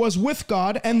Word was with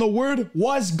God, and the Word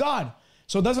was God.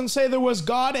 So it doesn't say there was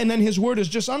God, and then his Word is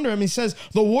just under him. He says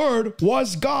the Word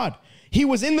was God. He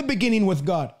was in the beginning with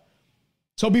God.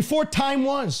 So before time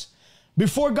was,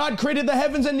 before God created the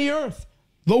heavens and the earth,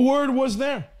 the Word was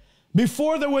there.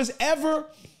 Before there was ever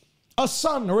a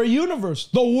sun or a universe,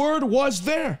 the Word was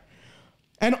there.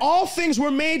 And all things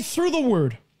were made through the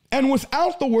Word. And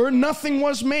without the Word, nothing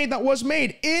was made that was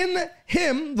made. In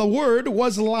him, the Word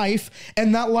was life,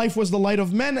 and that life was the light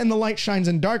of men, and the light shines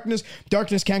in darkness.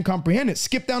 Darkness can't comprehend it.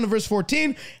 Skip down to verse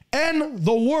 14. And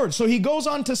the Word. So he goes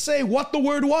on to say what the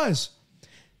Word was.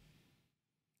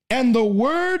 And the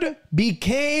Word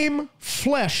became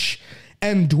flesh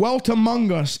and dwelt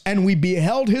among us, and we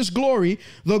beheld his glory.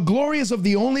 The glory is of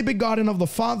the only begotten of the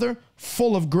Father,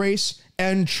 full of grace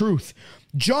and truth.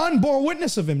 John bore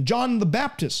witness of him, John the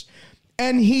Baptist,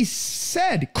 and he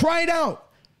said, cried out,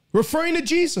 referring to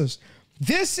Jesus,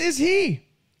 this is he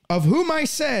of whom I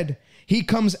said, he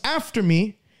comes after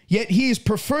me, yet he is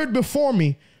preferred before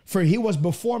me, for he was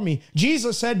before me.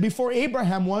 Jesus said, before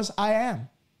Abraham was, I am.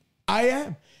 I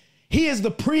am. He is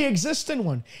the pre-existent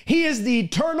one. He is the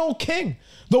eternal king,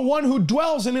 the one who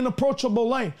dwells in inapproachable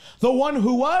light, the one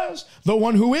who was, the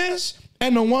one who is,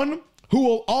 and the one who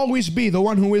will always be, the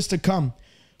one who is to come.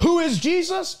 Who is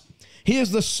Jesus? He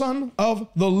is the Son of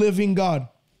the living God.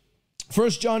 1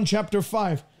 John chapter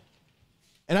 5.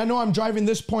 And I know I'm driving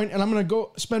this point, and I'm going to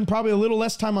go spend probably a little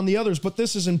less time on the others, but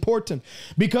this is important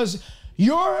because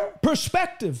your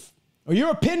perspective or your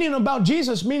opinion about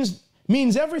Jesus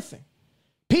means everything.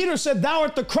 Peter said, thou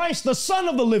art the Christ, the Son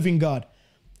of the living God.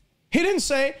 He didn't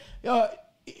say,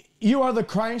 you are the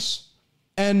Christ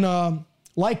and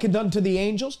likened unto the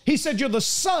angels. He said, you're the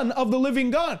Son of the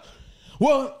living God.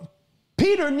 Well,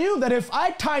 Peter knew that if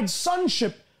I tied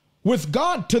sonship with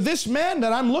God to this man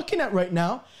that I'm looking at right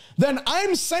now, then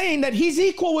I'm saying that he's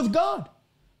equal with God.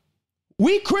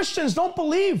 We Christians don't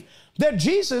believe that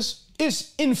Jesus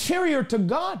is inferior to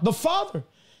God, the Father.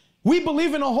 We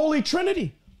believe in a Holy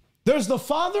Trinity. There's the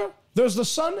Father, there's the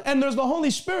Son, and there's the Holy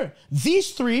Spirit.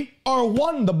 These three are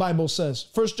one, the Bible says.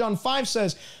 1 John 5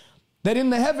 says that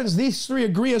in the heavens, these three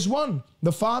agree as one.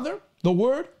 The Father, the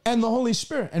Word, and the Holy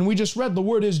Spirit. And we just read the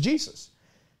Word is Jesus.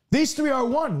 These three are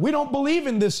one. We don't believe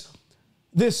in this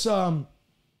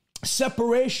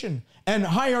separation and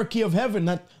hierarchy of heaven,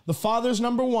 that the Father is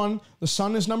number one, the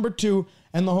Son is number two,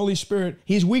 and the Holy Spirit,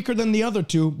 he's weaker than the other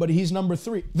two, but he's number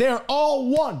three. They're all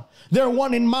one. They're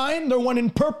one in mind, they're one in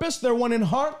purpose, they're one in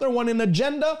heart, they're one in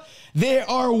agenda. They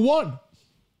are one.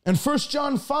 And 1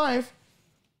 John 5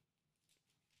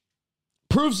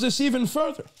 proves this even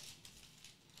further.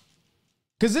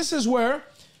 Because this is where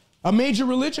a major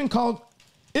religion called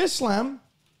Islam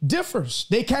differs.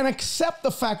 They can't accept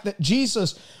the fact that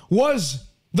Jesus was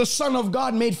the Son of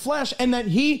God made flesh and that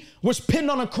he was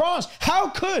pinned on a cross. How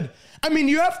could? I mean,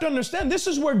 you have to understand, this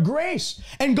is where grace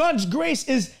and God's grace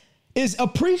is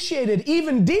appreciated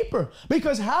even deeper.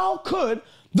 Because how could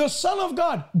the Son of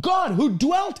God, God who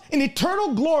dwelt in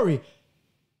eternal glory,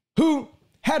 who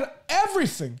had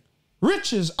everything,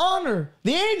 riches, honor,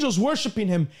 the angels worshiping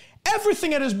him,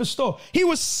 everything at his bestow. He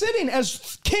was sitting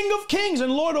as King of Kings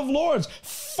and Lord of Lords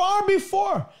far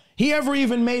before he ever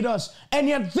even made us. And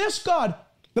yet this God,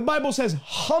 the Bible says,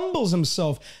 humbles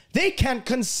himself. They can't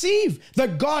conceive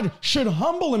that God should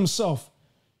humble himself.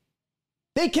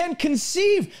 They can't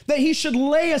conceive that he should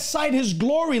lay aside his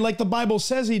glory like the Bible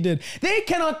says he did. They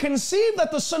cannot conceive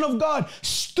that the Son of God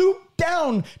stooped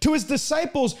down to his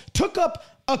disciples, took up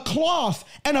a cloth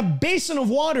and a basin of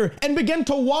water and began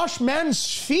to wash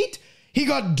man's feet. He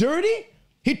got dirty.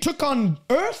 He took on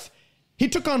earth. He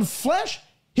took on flesh.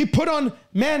 He put on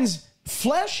man's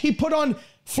flesh. He put on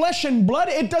flesh and blood.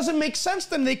 It doesn't make sense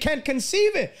to them. They can't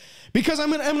conceive it. Because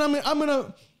I'm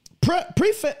gonna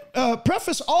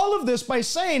preface all of this by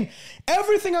saying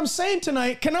everything I'm saying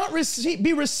tonight cannot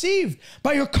be received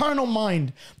by your carnal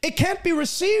mind. It can't be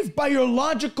received by your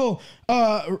logical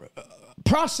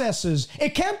processes.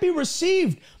 It can't be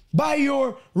received by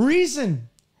your reasoning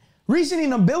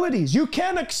abilities. You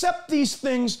can't accept these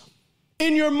things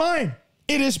in your mind.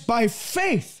 It is by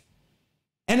faith.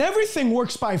 And everything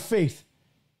works by faith.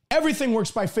 Everything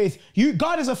works by faith.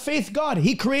 God is a faith God.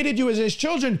 He created you as his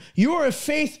children. You are a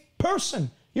faith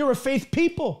person. You're a faith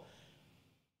people.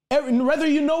 Whether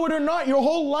you know it or not, your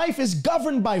whole life is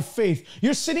governed by faith.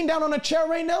 You're sitting down on a chair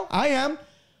right now. I am.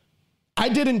 I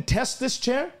didn't test this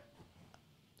chair.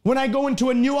 When I go into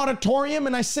a new auditorium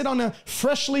and I sit on a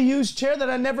freshly used chair that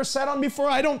I never sat on before,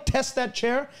 I don't test that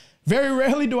chair. Very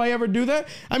rarely do I ever do that.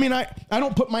 I mean, I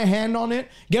don't put my hand on it,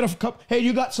 get a cup. Hey,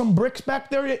 you got some bricks back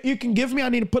there you can give me? I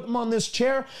need to put them on this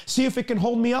chair, see if it can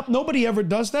hold me up. Nobody ever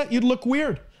does that. You'd look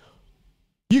weird.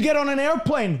 You get on an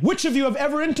airplane. Which of you have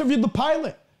ever interviewed the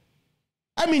pilot?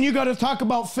 I mean, you got to talk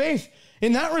about faith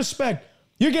in that respect.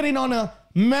 You're getting on a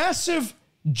massive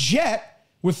jet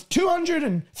with 200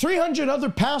 and 300 other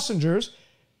passengers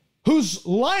whose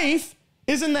life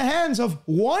is in the hands of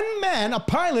one man, a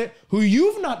pilot who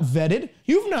you've not vetted,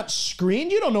 you've not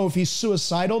screened. You don't know if he's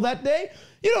suicidal that day.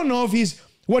 You don't know if he's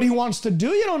what he wants to do.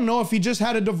 You don't know if he just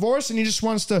had a divorce and he just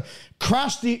wants to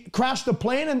crash the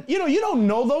plane. And you don't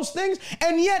know those things.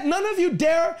 And yet none of you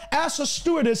dare ask a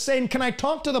stewardess saying, can I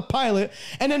talk to the pilot?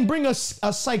 And then bring a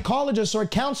psychologist or a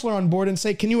counselor on board and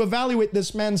say, can you evaluate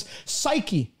this man's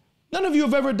psyche? None of you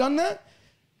have ever done that.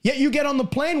 Yet you get on the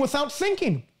plane without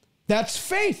thinking. That's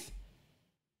faith.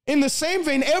 In the same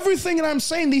vein, everything that I'm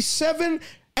saying, these 7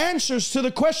 answers to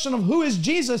the question of who is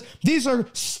Jesus, these are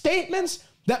statements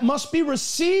that must be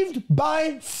received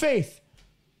by faith.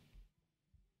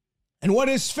 And what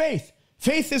is faith?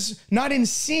 Faith is not in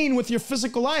seeing with your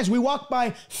physical eyes. We walk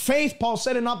by faith, Paul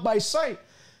said, and not by sight.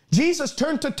 Jesus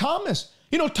turned to Thomas.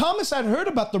 Thomas had heard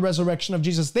about the resurrection of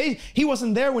Jesus. He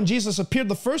wasn't there when Jesus appeared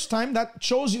the first time. That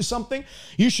shows you something.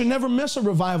 You should never miss a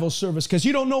revival service because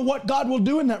you don't know what God will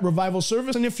do in that revival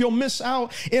service and if you'll miss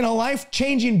out in a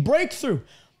life-changing breakthrough.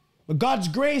 But God's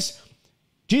grace,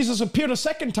 Jesus appeared a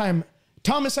second time.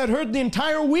 Thomas had heard the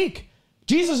entire week.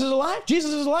 Jesus is alive.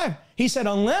 Jesus is alive. He said,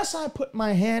 unless I put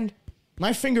my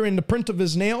finger in the print of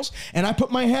his nails and I put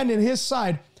my hand in his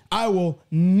side, I will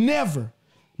never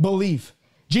believe.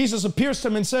 Jesus appears to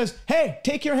him and says, hey,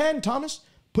 take your hand, Thomas,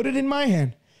 put it in my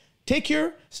hand. Take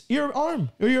your arm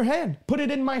or your hand, put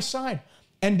it in my side.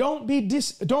 And don't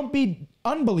be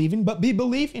unbelieving, but be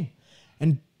believing.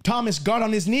 And Thomas got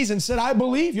on his knees and said, I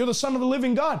believe you're the Son of the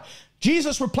living God.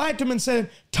 Jesus replied to him and said,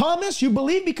 Thomas, you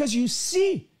believe because you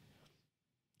see.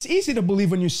 It's easy to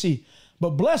believe when you see.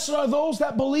 But blessed are those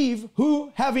that believe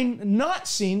who, having not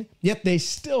seen, yet they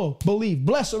still believe.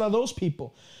 Blessed are those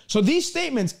people. So these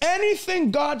statements, anything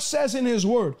God says in his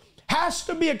word has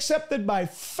to be accepted by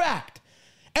fact.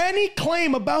 Any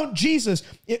claim about Jesus,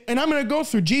 and I'm going to go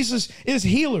through, Jesus is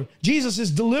healer, Jesus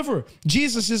is deliverer,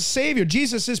 Jesus is savior,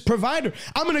 Jesus is provider.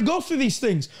 I'm going to go through these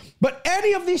things. But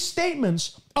any of these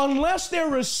statements, unless they're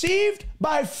received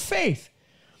by faith,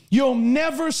 you'll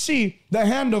never see the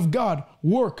hand of God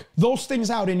work those things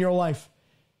out in your life.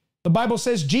 The Bible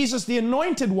says Jesus, the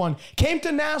anointed one, came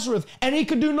to Nazareth and he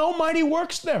could do no mighty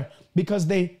works there because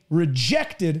they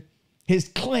rejected his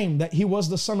claim that he was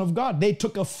the Son of God. They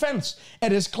took offense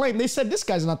at his claim. They said, this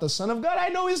guy's not the Son of God. I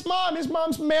know his mom. His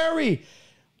mom's Mary.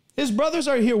 His brothers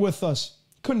are here with us.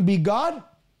 Couldn't be God.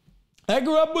 I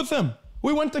grew up with him.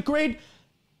 We went to grade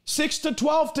 6 to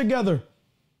 12 together.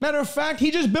 Matter of fact,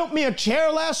 he just built me a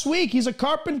chair last week. He's a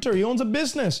carpenter. He owns a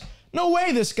business. No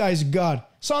way this guy's God.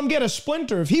 Saw him get a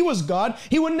splinter. If he was God,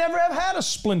 he would never have had a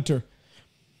splinter.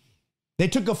 They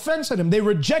took offense at him. They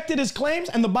rejected his claims,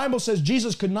 and the Bible says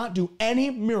Jesus could not do any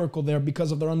miracle there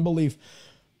because of their unbelief.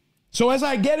 So as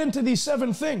I get into these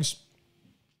 7 things,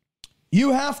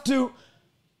 you have to,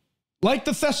 like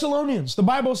the Thessalonians, the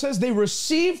Bible says they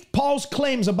received Paul's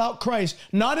claims about Christ,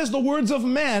 not as the words of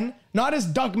man, not as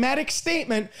dogmatic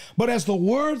statement, but as the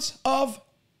words of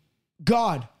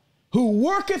God, who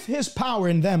worketh his power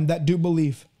in them that do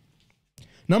believe.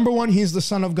 Number 1, he's the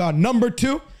Son of God. Number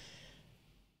 2,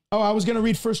 I was going to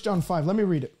read 1 John 5. Let me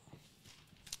read it.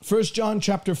 1 John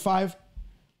chapter 5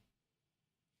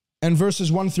 and verses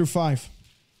 1 through 5.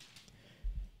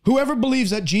 Whoever believes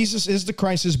that Jesus is the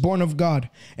Christ is born of God,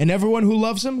 and everyone who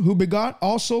loves him, who begot,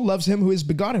 also loves him who is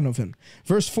begotten of him.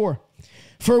 Verse 4.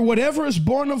 For whatever is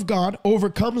born of God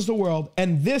overcomes the world,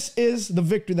 and this is the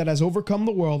victory that has overcome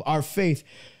the world, our faith.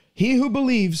 He who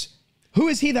believes, who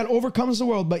is he that overcomes the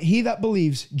world, but he that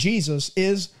believes Jesus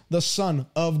is the Son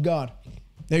of God.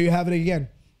 There you have it again.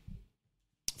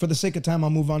 For the sake of time, I'll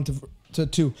move on to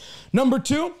 2. Number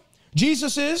 2,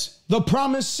 Jesus is the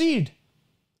promised seed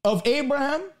of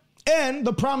Abraham and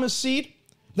the promised seed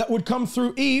that would come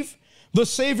through Eve, the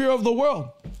Savior of the world.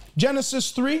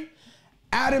 Genesis 3,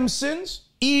 Adam sins,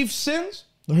 Eve sins,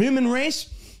 the human race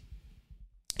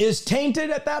is tainted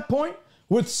at that point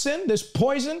with sin, this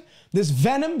poison, this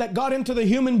venom that got into the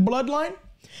human bloodline.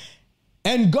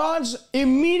 And God's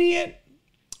immediate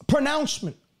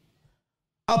pronouncement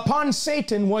upon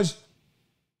Satan was,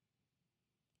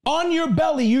 on your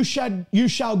belly you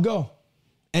shall go,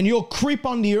 and you'll creep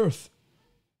on the earth.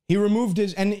 He removed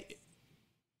his, and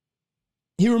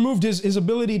he removed his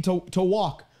ability to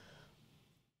walk.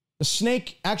 The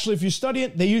snake, actually, if you study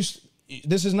it,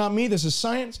 this is not me, this is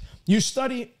science. You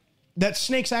study that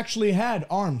snakes actually had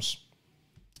arms.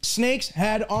 Snakes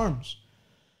had arms.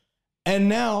 And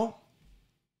now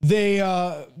they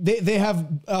have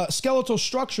skeletal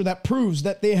structure that proves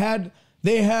that they had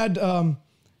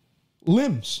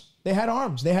limbs. They had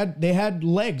arms. They had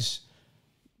legs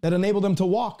that enabled them to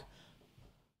walk.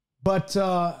 But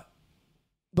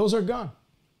those are gone.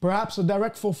 Perhaps a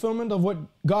direct fulfillment of what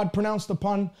God pronounced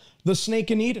upon the snake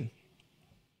in Eden.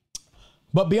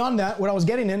 But beyond that, what I was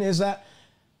getting in is that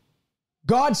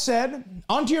God said,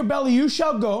 "Onto your belly you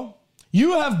shall go.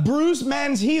 You have bruised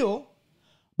man's heel,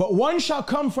 but one shall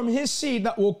come from his seed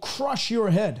that will crush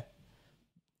your head."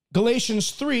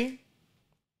 Galatians 3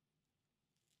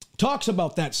 talks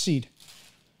about that seed.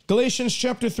 Galatians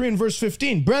chapter 3 and verse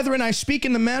 15. "Brethren, I speak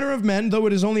in the manner of men, though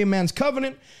it is only a man's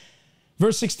covenant."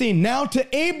 Verse 16. "Now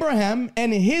to Abraham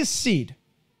and his seed."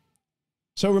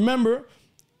 So remember,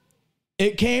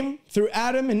 it came through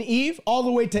Adam and Eve all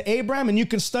the way to Abraham, and you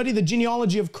can study the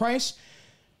genealogy of Christ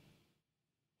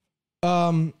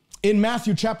in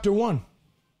Matthew chapter 1.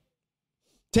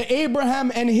 To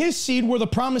Abraham and his seed were the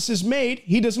promises made.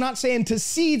 He does not say unto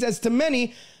seeds as to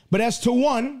many, but as to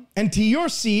one, and to your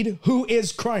seed, who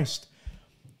is Christ.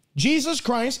 Jesus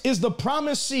Christ is the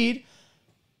promised seed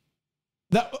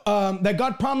that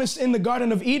God promised in the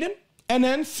Garden of Eden, and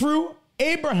then through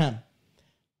Abraham.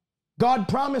 God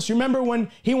promised, remember when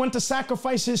he went to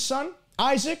sacrifice his son,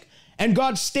 Isaac, and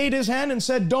God stayed his hand and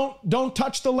said, don't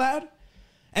touch the lad.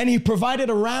 And he provided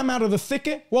a ram out of the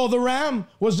thicket. Well, the ram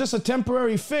was just a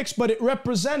temporary fix, but it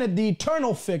represented the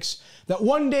eternal fix, that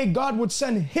one day God would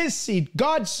send his seed,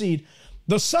 God's seed,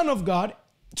 the Son of God,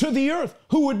 to the earth,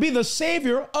 who would be the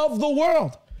Savior of the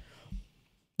world.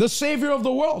 The Savior of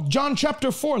the world. John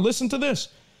chapter 4, listen to this.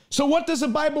 So what does the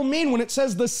Bible mean when it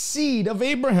says the seed of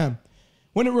Abraham?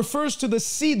 When it refers to the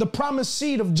seed, the promised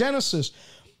seed of Genesis,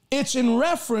 it's in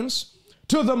reference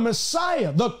to the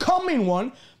Messiah, the coming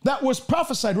one that was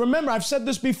prophesied. Remember, I've said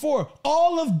this before,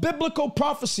 all of biblical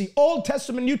prophecy, Old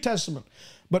Testament, New Testament,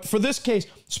 but for this case,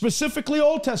 specifically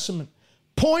Old Testament,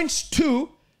 points to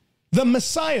the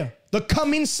Messiah, the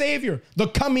coming Savior, the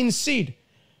coming seed.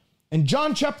 In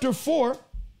John chapter 4,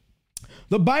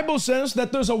 the Bible says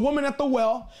that there's a woman at the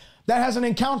well that has an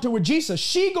encounter with Jesus.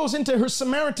 She goes into her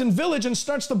Samaritan village and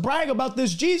starts to brag about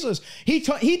this Jesus. He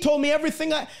told me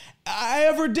everything I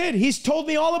ever did. He's told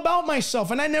me all about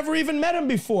myself, and I never even met him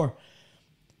before.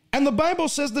 And the Bible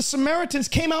says the Samaritans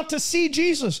came out to see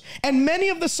Jesus, and many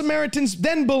of the Samaritans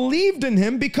then believed in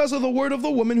him because of the word of the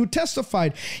woman who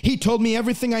testified. He told me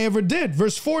everything I ever did.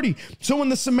 Verse 40. So when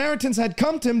the Samaritans had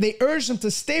come to him, they urged him to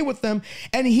stay with them,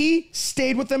 and he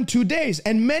stayed with them 2 days.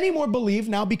 And many more believed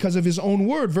now because of his own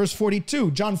word. Verse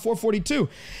 42, John 4:42.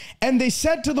 And they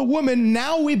said to the woman,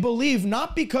 now we believe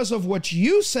not because of what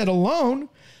you said alone,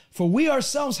 for we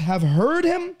ourselves have heard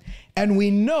him, and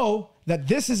we know that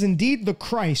this is indeed the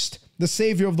Christ, the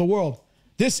Savior of the world.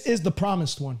 This is the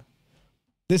promised one.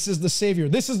 This is the Savior.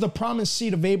 This is the promised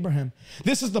seed of Abraham.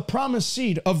 This is the promised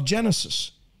seed of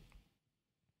Genesis.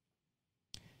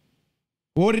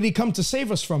 What did he come to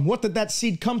save us from? What did that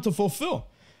seed come to fulfill?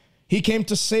 He came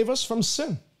to save us from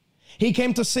sin. He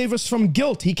came to save us from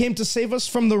guilt. He came to save us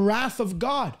from the wrath of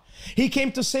God. He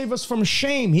came to save us from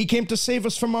shame. He came to save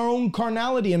us from our own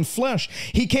carnality and flesh.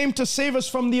 He came to save us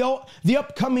from the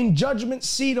upcoming judgment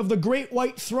seat of the great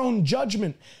white throne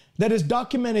judgment that is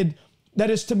documented,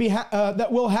 that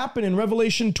will happen in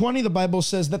Revelation 20. The Bible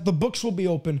says that the books will be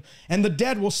opened and the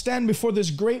dead will stand before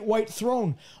this great white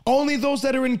throne. Only those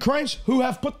that are in Christ, who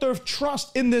have put their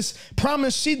trust in this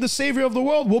promised seed, the Savior of the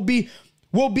world, will be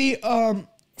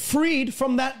freed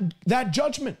from that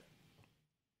judgment.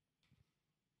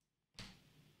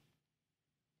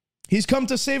 He's come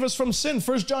to save us from sin.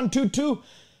 1 John 2:2.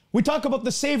 We talk about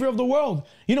the Savior of the world.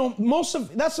 You know,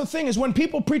 that's the thing, is when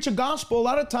people preach a gospel, a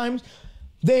lot of times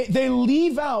they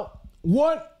leave out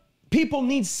what people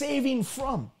need saving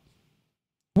from.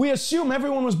 We assume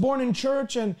everyone was born in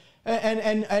church and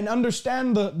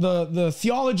understand the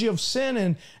theology of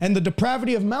sin and the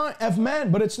depravity of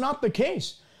man, but it's not the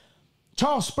case.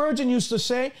 Charles Spurgeon used to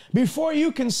say, before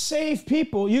you can save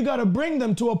people, you got to bring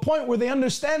them to a point where they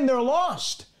understand they're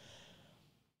lost.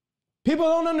 People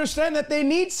don't understand that they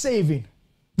need saving.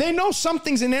 They know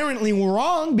something's inherently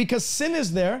wrong because sin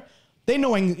is there. They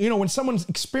know, when someone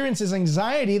experiences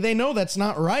anxiety, they know that's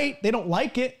not right. They don't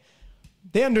like it.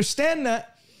 They understand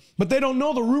that, but they don't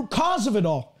know the root cause of it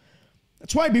all.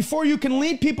 That's why before you can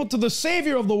lead people to the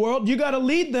Savior of the world, you got to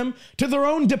lead them to their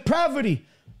own depravity.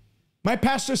 My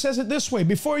pastor says it this way: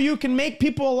 before you can make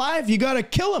people alive, you got to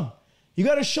kill them. You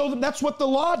got to show them. That's what the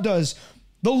law does.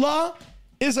 The law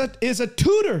is a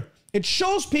tutor. It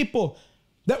shows people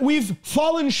that we've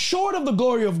fallen short of the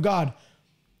glory of God.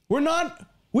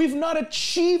 We've not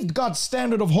achieved God's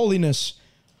standard of holiness.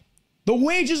 The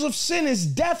wages of sin is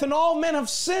death, and all men have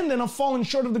sinned and have fallen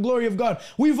short of the glory of God.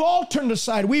 We've all turned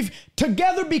aside. We've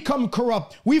together become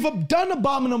corrupt. We've done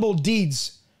abominable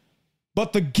deeds.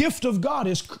 But the gift of God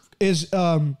is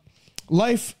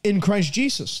life in Christ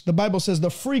Jesus. The Bible says the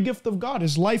free gift of God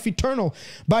is life eternal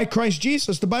by Christ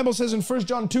Jesus. The Bible says in 1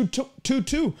 John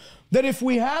 2:2 that if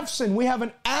we have sinned, we have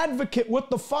an advocate with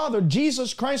the Father,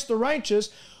 Jesus Christ the righteous,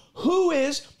 who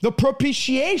is the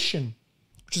propitiation,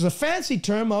 which is a fancy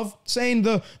term of saying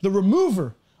the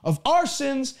remover of our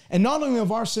sins, and not only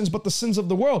of our sins, but the sins of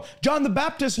the world. John the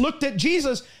Baptist looked at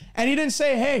Jesus and he didn't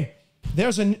say, hey,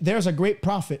 there's a great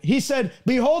prophet. He said,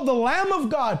 behold the Lamb of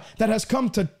God that has come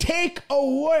to take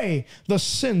away the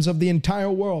sins of the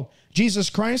entire world. Jesus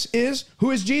Christ is,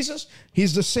 who is Jesus?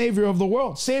 He's the Savior of the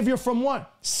world. Savior from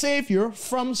what? Savior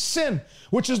from sin,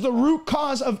 which is the root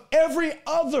cause of every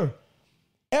other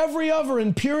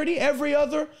impurity, every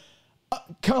other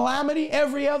calamity,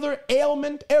 every other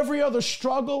ailment, every other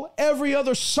struggle, every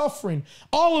other suffering.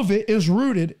 All of it is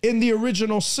rooted in the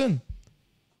original sin.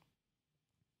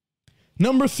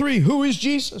 Number 3, who is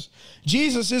Jesus?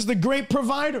 Jesus is the great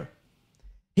provider.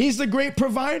 He's the great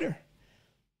provider.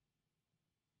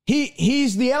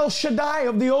 He's the El Shaddai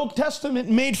of the Old Testament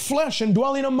made flesh and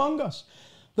dwelling among us.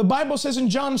 The Bible says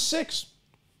in John 6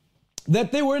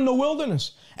 that they were in the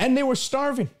wilderness and they were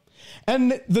starving.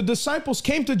 And the disciples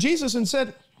came to Jesus and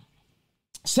said,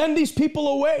 send these people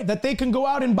away that they can go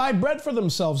out and buy bread for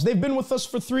themselves. They've been with us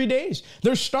for 3 days.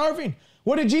 They're starving.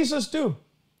 What did Jesus do?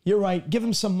 You're right. Give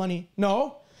them some money.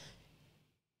 No.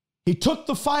 He took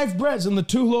the 5 breads and the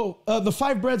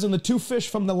 2 fish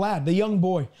from the lad, the young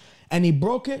boy, and he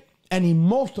broke it and he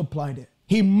multiplied it.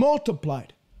 He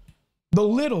multiplied the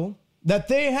little that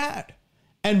they had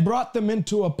and brought them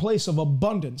into a place of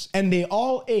abundance. And they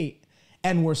all ate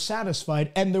and were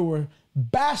satisfied, and there were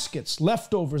baskets,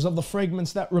 leftovers of the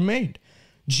fragments that remained.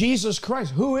 Jesus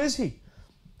Christ, who is he?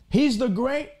 He's the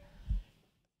great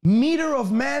meter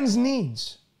of man's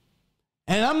needs.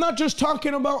 And I'm not just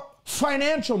talking about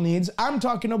financial needs, I'm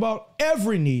talking about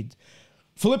every need.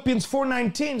 Philippians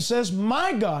 4:19 says,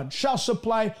 my God shall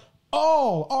supply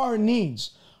all our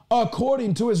needs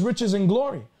according to his riches and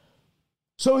glory.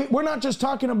 So we're not just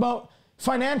talking about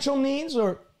financial needs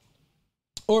or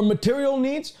material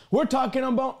needs. We're talking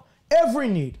about every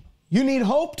need. You need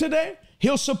hope today,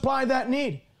 he'll supply that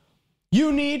need.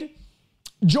 You need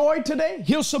joy today,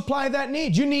 he'll supply that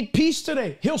need. You need peace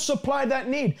today, he'll supply that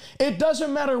need. It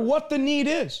doesn't matter what the need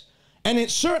is. And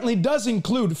it certainly does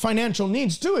include financial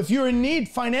needs too. If you're in need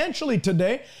financially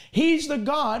today, he's the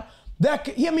God that,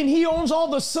 he owns all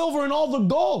the silver and all the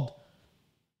gold.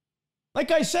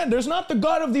 Like I said, there's not the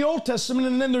God of the Old Testament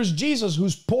and then there's Jesus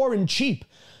who's poor and cheap.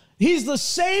 He's the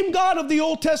same God of the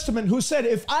Old Testament who said,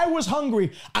 if I was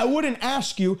hungry, I wouldn't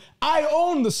ask you. I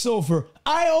own the silver.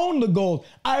 I own the gold.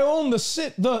 I own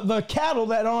the cattle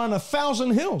that are on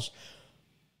 1,000 hills.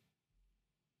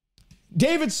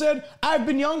 David said, I've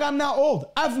been young, I'm now old.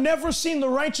 I've never seen the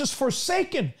righteous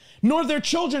forsaken, nor their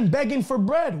children begging for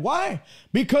bread. Why?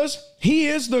 Because he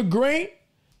is the great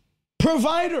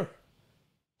provider.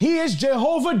 He is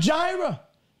Jehovah Jireh.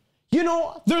 You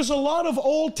know, there's a lot of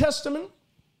Old Testament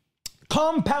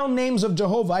compound names of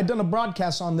Jehovah. I've done a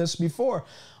broadcast on this before,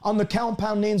 on the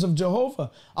compound names of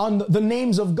Jehovah, on the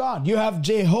names of God. You have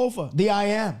Jehovah, the I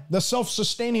Am, the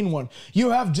self-sustaining one.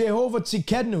 You have Jehovah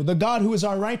Tzidkenu, the God who is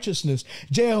our righteousness.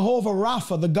 Jehovah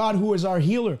Rapha, the God who is our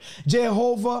healer.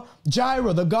 Jehovah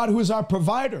Jireh, the God who is our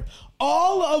provider.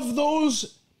 All of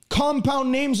those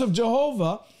compound names of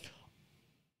Jehovah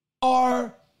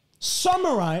are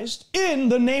summarized in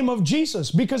the name of Jesus.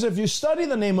 Because if you study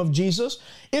the name of Jesus,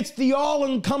 it's the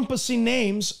all-encompassing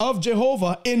names of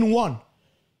Jehovah in one.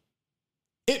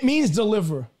 It means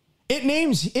deliverer. It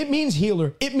means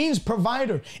healer. It means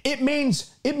provider. It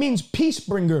means peace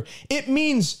bringer. It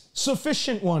means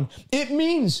sufficient one. It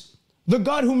means the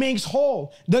God who makes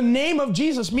whole. The name of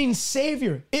Jesus means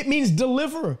savior. It means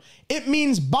deliverer. It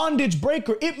means bondage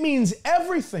breaker. It means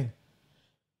everything.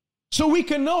 So we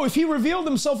can know if he revealed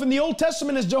himself in the Old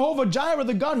Testament as Jehovah Jireh,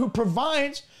 the God who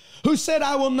provides, who said,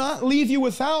 I will not leave you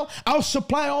without, I'll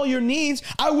supply all your needs,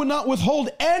 I will not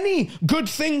withhold any good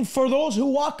thing for those who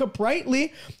walk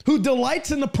uprightly, who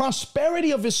delights in the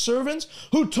prosperity of his servants,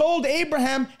 who told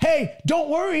Abraham, hey, don't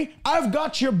worry, I've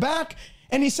got your back.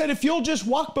 And he said, if you'll just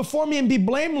walk before me and be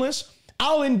blameless,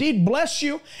 I'll indeed bless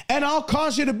you, and I'll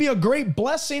cause you to be a great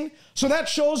blessing. So that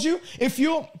shows you, if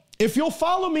you'll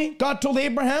follow me, God told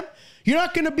Abraham, you're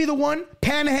not going to be the one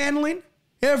panhandling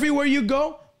everywhere you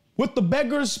go with the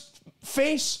beggar's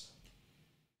face,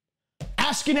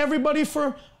 asking everybody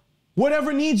for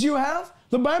whatever needs you have.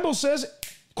 The Bible says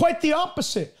quite the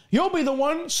opposite. You'll be the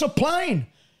one supplying.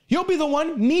 You'll be the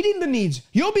one meeting the needs.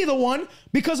 You'll be the one,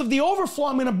 because of the overflow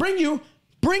I'm going to bring you,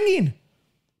 bringing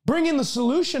the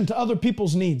solution to other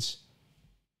people's needs.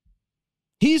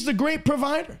 He's the great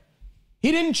provider.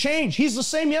 He didn't change. He's the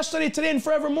same yesterday, today, and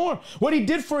forevermore. What he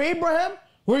did for Abraham,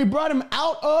 where he brought him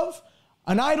out of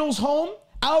an idol's home,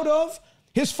 out of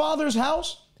his father's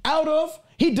house,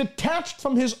 he detached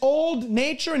from his old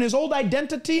nature and his old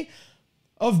identity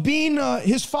of being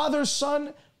his father's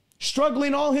son,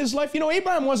 struggling all his life. You know,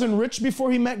 Abraham wasn't rich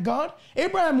before he met God.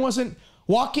 Abraham wasn't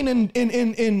walking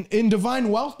in divine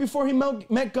wealth before he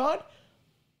met God.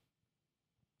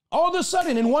 All of a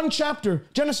sudden, in one chapter,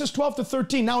 Genesis 12 to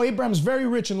 13, now Abraham's very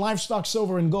rich in livestock,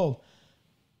 silver, and gold.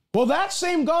 Well, that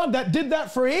same God that did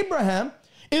that for Abraham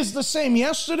is the same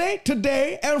yesterday,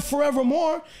 today, and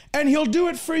forevermore, and he'll do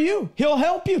it for you. He'll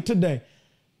help you today.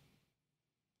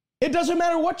 It doesn't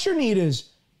matter what your need is.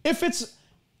 If it's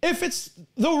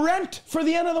the rent for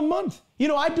the end of the month. You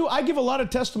know, I give a lot of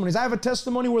testimonies. I have a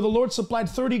testimony where the Lord supplied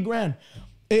 30 grand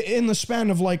in the span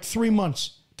of like 3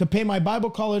 months to pay my Bible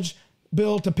college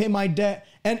bill, to pay my debt.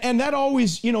 And that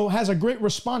always, you know, has a great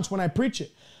response when I preach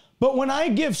it. But when I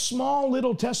give small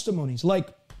little testimonies, like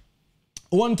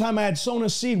one time I had sown a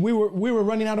seed, we were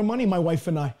running out of money, my wife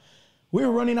and I. We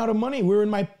were running out of money. We were in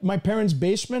my parents'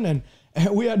 basement,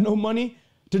 and we had no money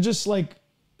to just like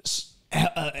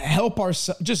help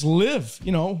ourselves, just live,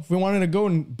 you know, if we wanted to go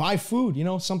and buy food, you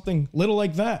know, something little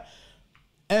like that.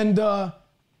 And I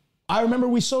remember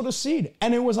we sowed a seed,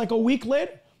 and it was like a week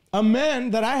later, a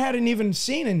man that I hadn't even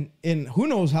seen in who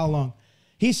knows how long,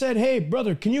 he said, "Hey,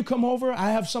 brother, can you come over?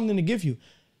 I have something to give you."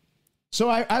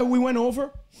 So we went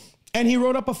over, and he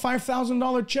wrote up a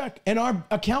 $5,000 check, and our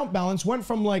account balance went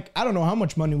from like, I don't know how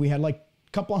much money we had, like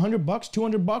a couple of $100,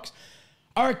 $200.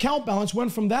 Our account balance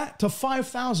went from that to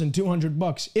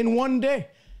 $5,200 in one day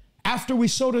after we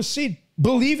sowed a seed,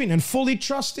 believing and fully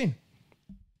trusting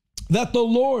that the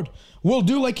Lord will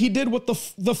do like he did with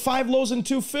the 5 loaves and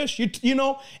 2 fish. You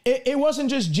know, it wasn't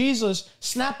just Jesus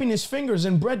snapping his fingers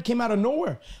and bread came out of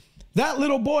nowhere. That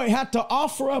little boy had to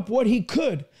offer up what he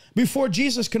could before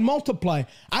Jesus can multiply.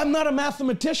 I'm not a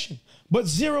mathematician, but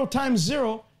 0 times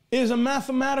 0 is a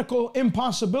mathematical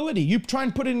impossibility. You try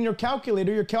and put it in your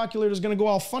calculator is going to go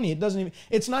all funny.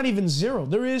 It's not even 0.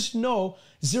 There is no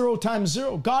 0 times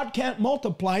 0. God can't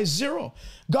multiply 0.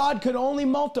 God could only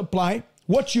multiply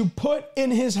what you put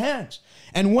in his hands.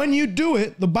 And when you do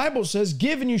it, the Bible says,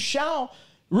 give and you shall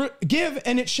give,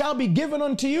 and it shall be given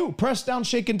unto you. Pressed down,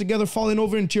 shaken together, falling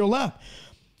over into your lap.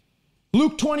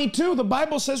 Luke 22, the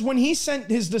Bible says when he sent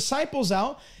his disciples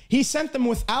out, he sent them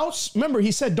without, remember,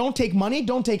 he said, don't take money,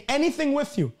 don't take anything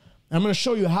with you. I'm going to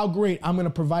show you how great I'm going to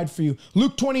provide for you.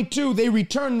 Luke 22, they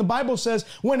returned. The Bible says,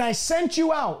 when I sent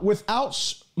you out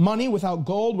without money, without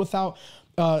gold, without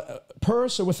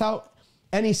purse, or without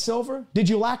any silver, did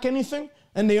you lack anything?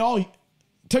 And they all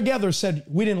together said,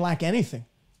 we didn't lack anything.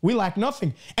 We lacked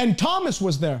nothing. And Thomas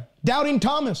was there, doubting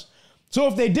Thomas. So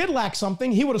if they did lack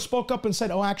something, he would have spoke up and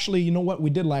said, oh, actually, you know what? We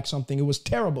did lack something. It was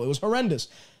terrible. It was horrendous.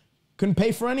 Couldn't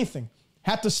pay for anything.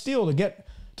 Had to steal to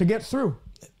get through.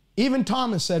 Even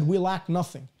Thomas said, we lack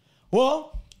nothing.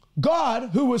 Well, God,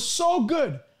 who was so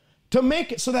good to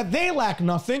make it so that they lack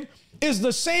nothing, is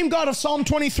the same God of Psalm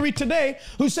 23 today,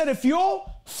 who said, if you'll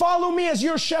follow me as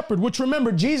your shepherd, which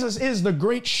remember, Jesus is the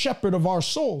great shepherd of our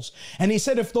souls. And he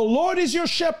said, if the Lord is your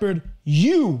shepherd,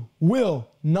 you will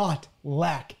not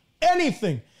lack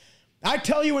anything. I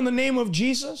tell you in the name of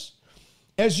Jesus,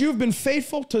 as you've been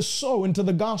faithful to sow into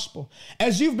the gospel,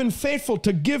 as you've been faithful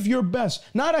to give your best,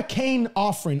 not a Cain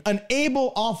offering, an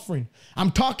Abel offering.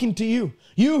 I'm talking to you,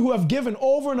 you who have given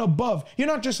over and above. You're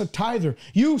not just a tither.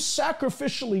 You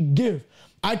sacrificially give.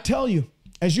 I tell you,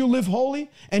 as you live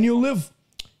holy and you live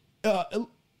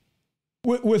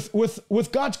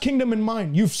with God's kingdom in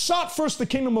mind, you've sought first the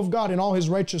kingdom of God and all his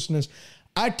righteousness.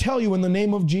 I tell you in the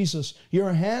name of Jesus,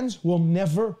 your hands will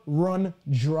never run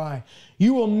dry.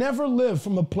 You will never live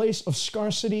from a place of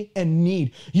scarcity and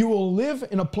need. You will live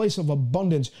in a place of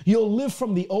abundance. You'll live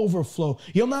from the overflow.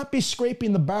 You'll not be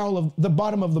scraping the bottom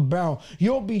of the barrel.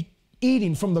 You'll be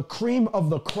eating from the cream of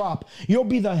the crop. You'll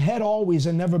be the head always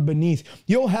and never beneath.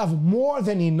 You'll have more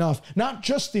than enough, not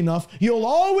just enough. You'll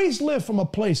always live from a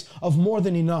place of more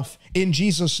than enough in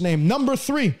Jesus' name. Number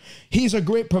 3, he's a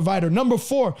great provider. Number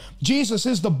 4, Jesus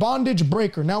is the bondage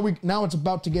breaker. Now it's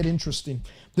about to get interesting.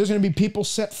 There's going to be people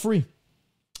set free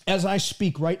as I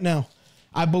speak right now.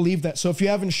 I believe that. So if you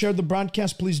haven't shared the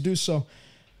broadcast, please do so.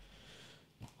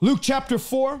 Luke chapter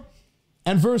 4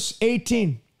 and verse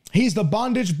 18. He's the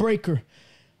bondage breaker.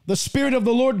 The Spirit of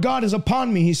the Lord God is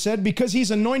upon me, he said, because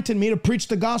he's anointed me to preach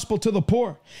the gospel to the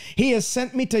poor. He has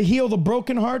sent me to heal the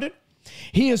brokenhearted.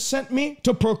 He has sent me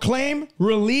to proclaim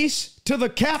release to the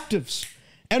captives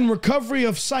and recovery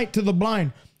of sight to the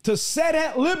blind, to set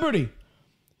at liberty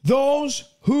those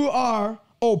who are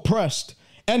oppressed,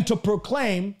 and to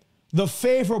proclaim the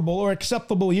favorable or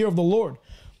acceptable year of the Lord.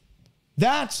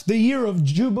 That's the year of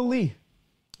Jubilee.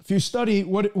 If you study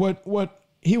what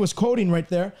he was quoting right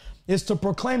there, is to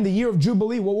proclaim the year of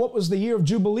Jubilee. Well, what was the year of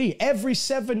Jubilee? Every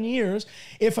 7 years,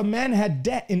 if a man had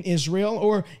debt in Israel,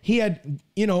 or he had,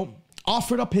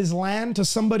 offered up his land to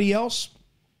somebody else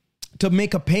to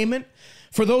make a payment,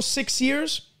 for those 6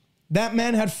 years, that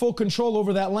man had full control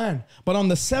over that land. But on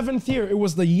the 7th year, it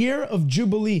was the year of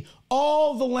Jubilee.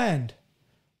 All the land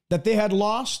that they had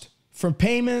lost for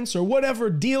payments or whatever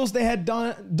deals they had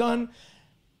done,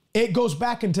 it goes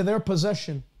back into their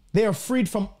possession. They are freed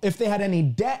from, if they had any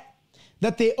debt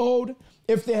that they owed,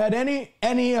 if they had any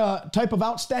type of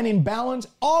outstanding balance,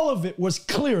 all of it was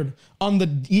cleared on the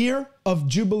year of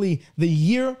Jubilee, the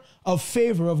year of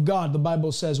favor of God, the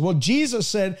Bible says. Well, Jesus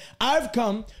said, I've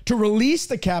come to release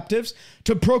the captives,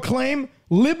 to proclaim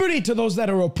liberty to those that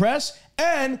are oppressed,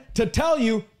 and to tell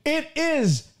you it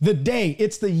is the day,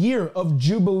 it's the year of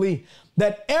Jubilee,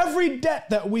 that every debt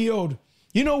that we owed,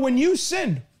 when you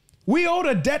sinned, we owed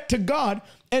a debt to God,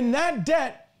 and that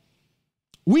debt,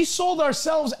 we sold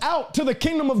ourselves out to the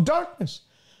kingdom of darkness.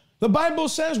 The Bible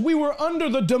says we were under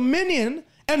the dominion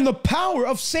and the power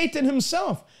of Satan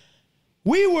himself.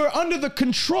 We were under the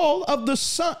control of the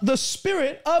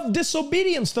spirit of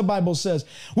disobedience, the Bible says.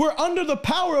 We're under the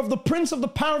power of the prince of the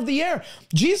power of the air.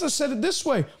 Jesus said it this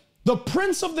way, the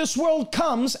prince of this world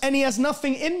comes and he has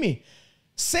nothing in me.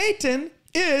 Satan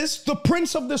is the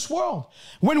prince of this world.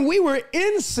 When we were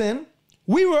in sin,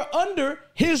 we were under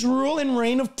his rule and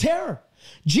reign of terror.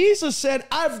 Jesus said,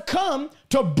 I've come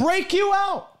to break you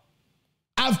out.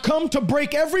 I've come to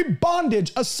break every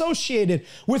bondage associated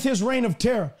with his reign of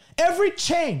terror. Every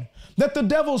chain that the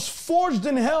devil's forged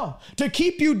in hell to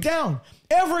keep you down.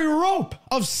 Every rope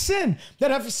of sin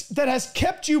that has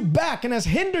kept you back and has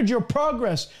hindered your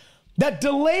progress, that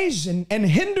delays and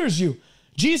hinders you.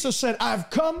 Jesus said, I've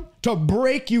come to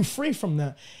break you free from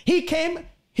that. He came,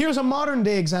 here's a modern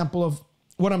day example of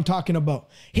what I'm talking about.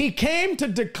 He came to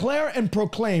declare and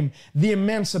proclaim the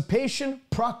Emancipation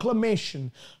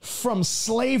Proclamation from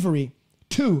slavery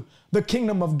to the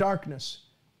kingdom of darkness.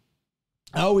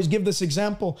 I always give this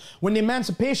example. When the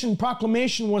Emancipation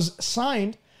Proclamation was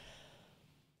signed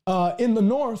in the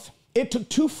North, it took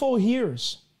 2 full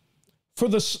years for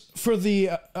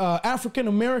the African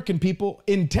American people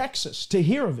in Texas to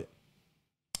hear of it.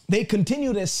 They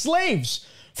continued as slaves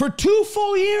for 2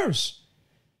 full years.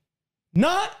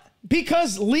 Not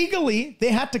because legally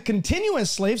they had to continue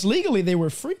as slaves. Legally they were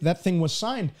free. That thing was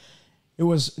signed. It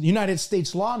was United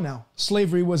States law now.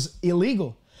 Slavery was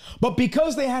illegal. But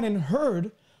because they hadn't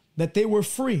heard that they were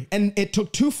free, and it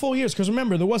took 2 full years, because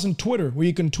remember, there wasn't Twitter where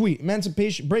you can tweet,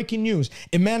 emancipation, breaking news,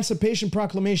 Emancipation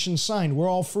Proclamation signed, we're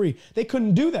all free. They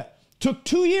couldn't do that. It took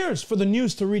 2 years for the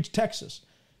news to reach Texas.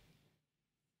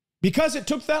 Because it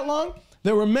took that long,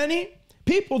 there were many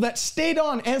people that stayed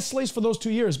on as slaves for those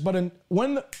 2 years, but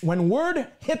when word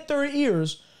hit their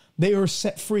ears, they were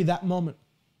set free that moment.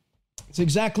 It's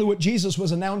exactly what Jesus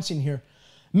was announcing here.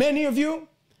 Many of you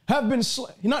have been,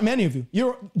 not many of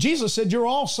you, Jesus said you're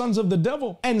all sons of the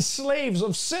devil and slaves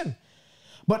of sin.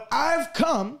 But I've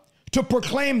come to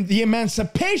proclaim the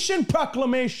Emancipation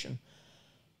Proclamation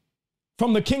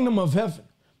from the kingdom of heaven,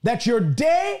 that your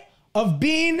day of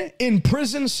being in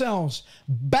prison cells,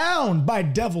 bound by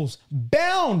devils,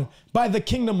 bound by the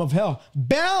kingdom of hell,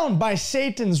 bound by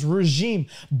Satan's regime,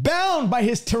 bound by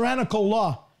his tyrannical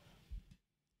law,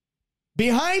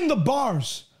 behind the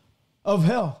bars of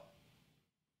hell,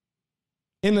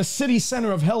 in the city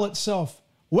center of hell itself,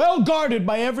 well guarded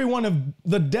by every one of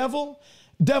the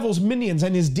devil's minions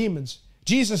and his demons.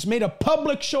 Jesus made a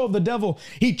public show of the devil.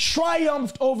 He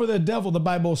triumphed over the devil, the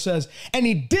Bible says, and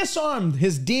he disarmed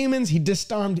his demons. He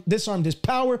disarmed his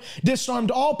power,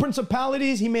 disarmed all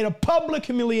principalities. He made a public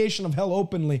humiliation of hell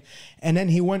openly. And then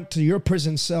he went to your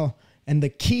prison cell, and the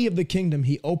key of the kingdom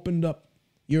he opened up.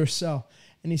 your cell.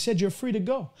 And he said, you're free to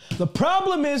go. The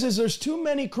problem is there's too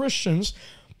many Christians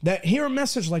that hear a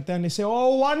message like that and they say,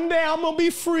 oh, one day I'm going to be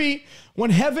free. When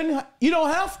heaven, you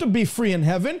don't have to be free in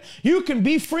heaven. You can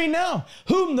be free now.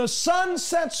 Whom the Son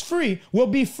sets free will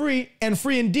be free and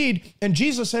free indeed. And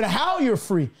Jesus said, how you're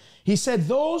free? He said,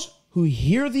 those who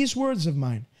hear these words of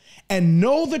mine and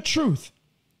know the truth.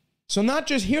 So not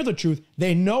just hear the truth,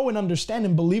 they know and understand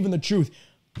and believe in the truth.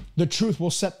 The truth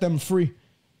will set them free.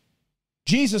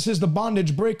 Jesus is the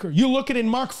bondage breaker. You look at it in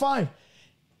Mark 5.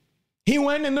 He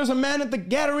went and there's a man at the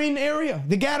Gadarene area,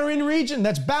 the Gadarene region,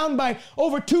 that's bound by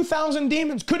over 2,000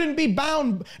 demons, couldn't be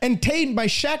bound and tamed by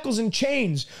shackles and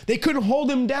chains. They couldn't hold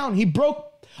him down. He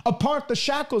broke apart the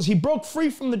shackles. He broke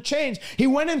free from the chains. He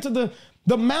went into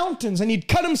the mountains and he'd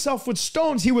cut himself with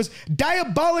stones. He was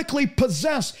diabolically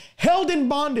possessed, held in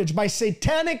bondage by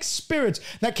satanic spirits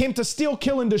that came to steal,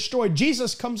 kill, and destroy.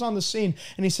 Jesus comes on the scene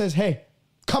and he says, hey,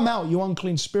 come out, you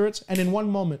unclean spirits. And in one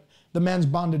moment, the man's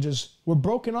bondages were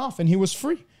broken off and he was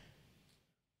free.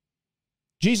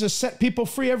 Jesus set people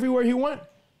free everywhere he went.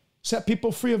 Set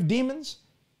people free of demons.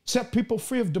 Set people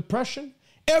free of depression.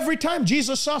 Every time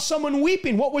Jesus saw someone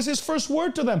weeping, what was his first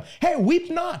word to them? Hey,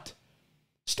 weep not.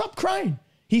 Stop crying.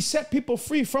 He set people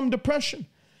free from depression.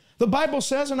 The Bible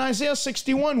says in Isaiah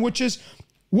 61, which is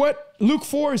what Luke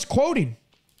 4 is quoting,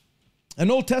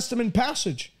 an Old Testament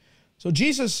passage. So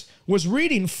Jesus was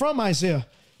reading from Isaiah.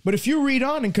 But if you read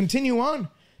on and continue on,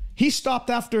 he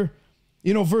stopped after,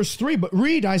 verse 3. But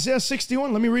read Isaiah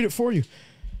 61. Let me read it for you.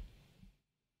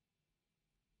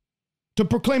 To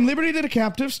proclaim liberty to the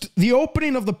captives, the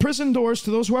opening of the prison doors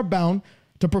to those who are bound,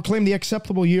 to proclaim the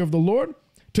acceptable year of the Lord,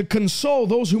 to console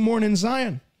those who mourn in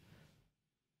Zion.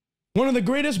 One of the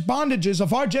greatest bondages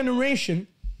of our generation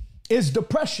is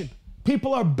depression.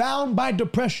 People are bound by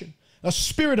depression. A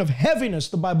spirit of heaviness,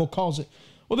 the Bible calls it.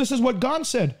 Well, this is what God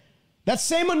said. That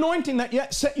same anointing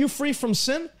that set you free from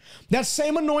sin, that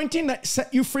same anointing that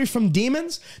set you free from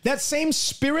demons, that same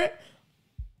spirit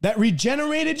that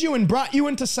regenerated you and brought you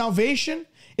into salvation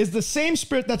is the same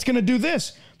spirit that's going to do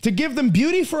this, to give them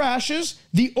beauty for ashes,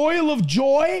 the oil of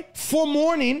joy for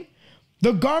mourning,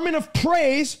 the garment of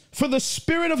praise for the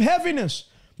spirit of heaviness.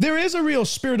 There is a real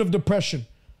spirit of depression.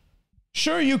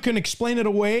 Sure, you can explain it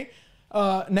away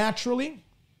naturally,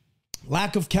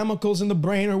 lack of chemicals in the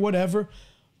brain or whatever.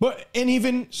 And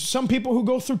even some people who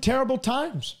go through terrible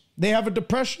times, they have a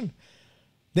depression.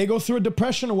 They go through a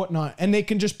depression or whatnot, and they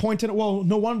can just point at, well,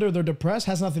 no wonder they're depressed.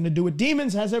 Has nothing to do with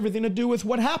demons, has everything to do with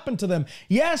what happened to them.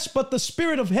 Yes, but the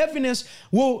spirit of heaviness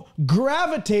will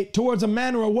gravitate towards a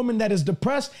man or a woman that is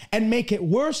depressed and make it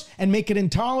worse and make it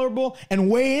intolerable and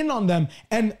weigh in on them.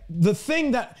 And the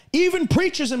thing that even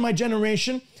preachers in my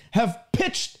generation have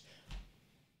pitched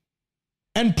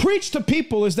and preach to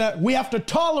people is that we have to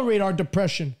tolerate our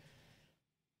depression.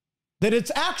 That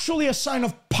it's actually a sign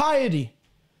of piety.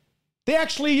 They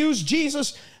actually use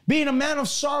Jesus being a man of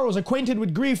sorrows, acquainted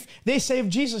with grief. They say of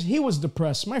Jesus, he was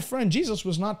depressed. My friend, Jesus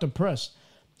was not depressed.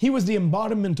 He was the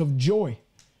embodiment of joy.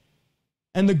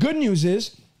 And the good news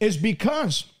is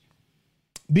because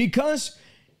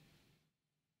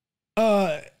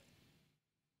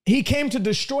he came to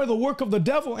destroy the work of the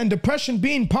devil, and depression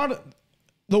being part of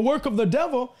the work of the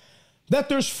devil, that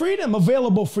there's freedom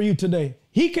available for you today.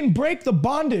 He can break the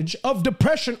bondage of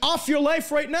depression off your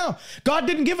life right now. God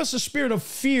didn't give us a spirit of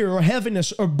fear or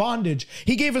heaviness or bondage.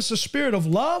 He gave us a spirit of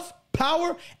love,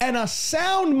 power, and a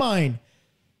sound mind.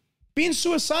 Being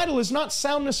suicidal is not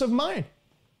soundness of mind.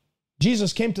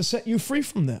 Jesus came to set you free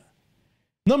from that.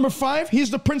 Number 5, he's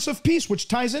the Prince of Peace, which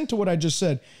ties into what I just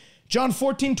said. John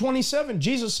 14:27,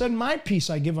 Jesus said, my peace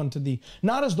I give unto thee,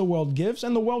 not as the world gives,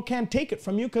 and the world can't take it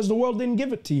from you because the world didn't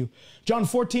give it to you. John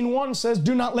 14:1 says,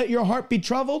 do not let your heart be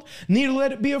troubled, neither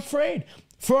let it be afraid.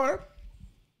 For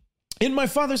in my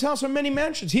Father's house are many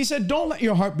mansions. He said, don't let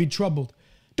your heart be troubled.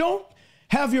 Don't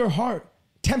have your heart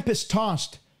tempest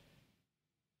tossed.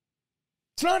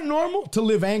 It's not normal to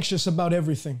live anxious about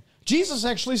everything. Jesus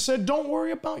actually said, don't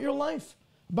worry about your life,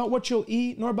 about what you'll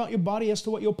eat, nor about your body as to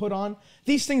what you'll put on.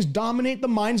 These things dominate the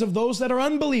minds of those that are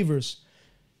unbelievers.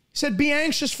 He said, be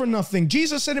anxious for nothing.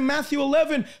 Jesus said in Matthew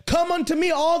 11, come unto me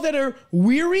all that are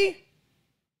weary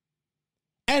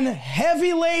and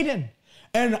heavy laden,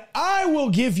 and I will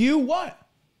give you what?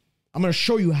 I'm going to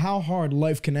show you how hard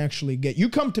life can actually get. You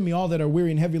come to me all that are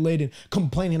weary and heavy laden,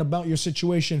 complaining about your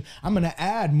situation. I'm going to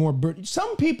add more burden.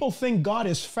 Some people think God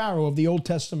is Pharaoh of the Old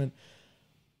Testament.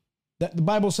 That the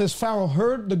Bible says Pharaoh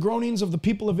heard the groanings of the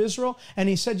people of Israel, and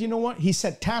he said, you know what? He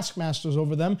set taskmasters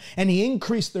over them, and he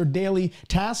increased their daily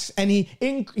tasks, and he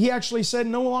actually said,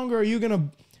 no longer are you going to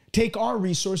take our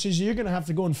resources. You're going to have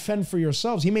to go and fend for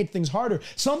yourselves. He made things harder.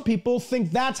 Some people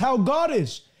think that's how God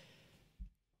is.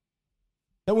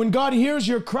 That when God hears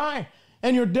your cry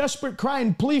and your desperate cry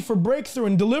and plea for breakthrough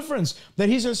and deliverance, that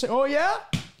he's going to say, oh yeah?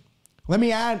 Let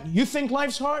me add, you think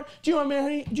life's hard? Do you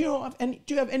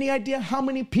have any idea how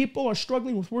many people are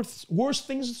struggling with worse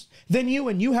things than you,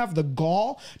 and you have the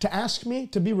gall to ask me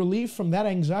to be relieved from that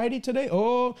anxiety today?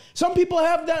 Oh, some people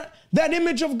have that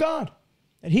image of God,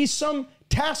 that he's some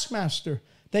taskmaster,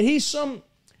 that he's some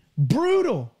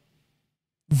brutal,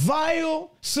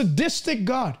 vile, sadistic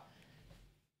God.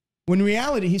 When in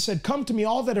reality, he said, come to me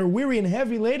all that are weary and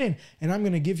heavy laden, and I'm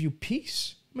going to give you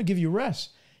peace. I'm going to give you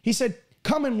rest. He said,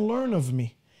 come and learn of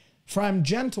me, for I am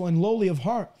gentle and lowly of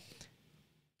heart.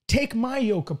 Take my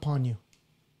yoke upon you,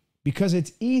 because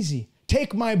it's easy.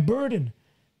 Take my burden,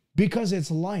 because it's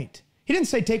light. He didn't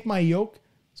say take my yoke.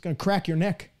 It's going to crack your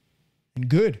neck. And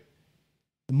good.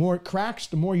 The more it cracks,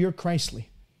 the more you're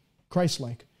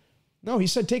Christ-like. No, he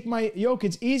said take my yoke,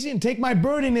 it's easy, and take my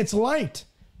burden, it's light.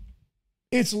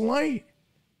 It's light.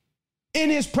 In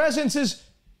his presence is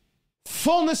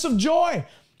fullness of joy.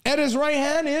 At his right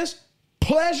hand is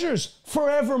pleasures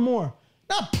forevermore.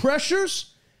 Not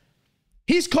pressures.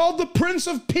 He's called the Prince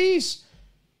of Peace.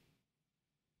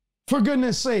 For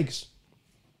goodness sakes.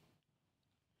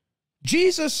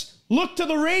 Jesus looked to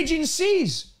the raging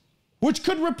seas, which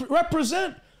could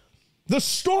represent the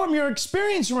storm you're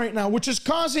experiencing right now, which is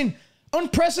causing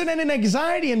unprecedented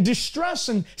anxiety and distress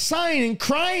and sighing and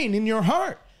crying in your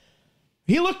heart.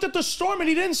 He looked at the storm and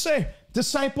he didn't say,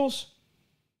 disciples,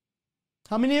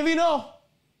 how many of you know?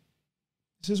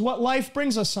 This is what life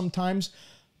brings us sometimes,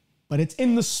 but it's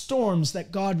in the storms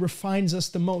that God refines us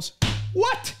the most.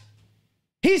 What?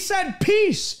 He said,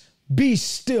 peace, be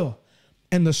still.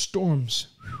 And the storms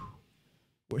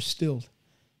were stilled.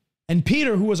 And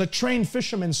Peter, who was a trained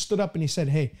fisherman, stood up and he said,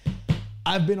 hey,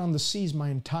 I've been on the seas my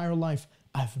entire life.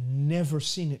 I've never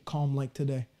seen it calm like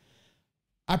today.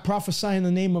 I prophesy in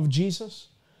the name of Jesus.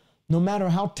 No matter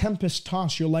how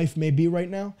tempest-tossed your life may be right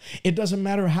now, it doesn't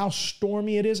matter how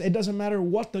stormy it is, it doesn't matter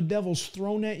what the devil's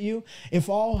thrown at you, if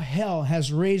all hell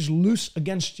has raised loose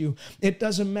against you, it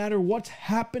doesn't matter what's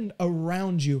happened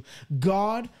around you,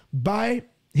 God, by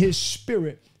his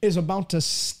Spirit, is about to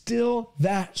still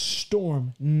that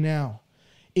storm now.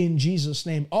 In Jesus'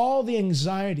 name. All the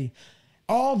anxiety,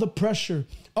 all the pressure,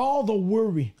 all the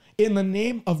worry, in the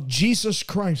name of Jesus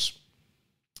Christ,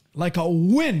 like a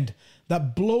wind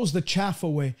that blows the chaff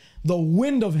away. The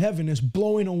wind of heaven is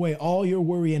blowing away all your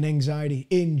worry and anxiety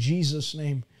in Jesus'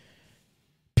 name.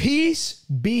 Peace,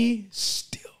 be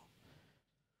still.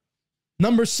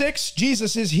 Number 6,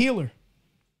 Jesus is healer.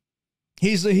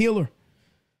 He's the healer.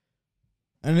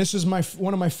 And this is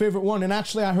one of my favorite one. And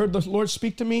actually, I heard the Lord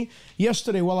speak to me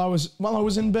yesterday while I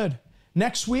was in bed.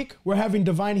 Next week, we're having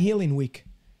Divine Healing Week.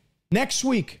 Next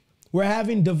week, we're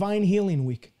having Divine Healing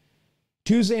Week.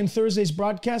 Tuesday and Thursday's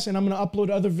broadcast, and I'm going to upload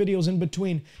other videos in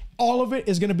between. All of it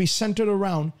is going to be centered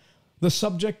around the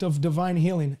subject of divine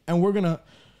healing, and we're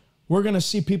going to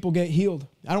see people get healed.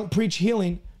 I don't preach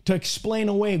healing to explain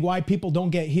away why people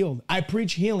don't get healed. I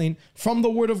preach healing from the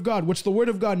Word of God, which the Word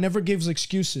of God never gives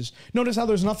excuses. Notice how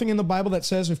there's nothing in the Bible that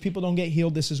says if people don't get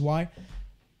healed, this is why.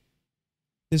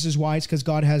 This is why. It's because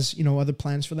God has, other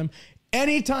plans for them.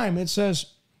 Anytime it says,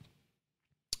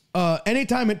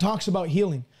 anytime it talks about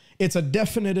healing, it's a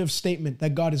definitive statement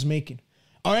that God is making.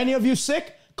 Are any of you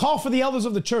sick? Call for the elders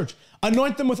of the church.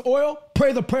 Anoint them with oil.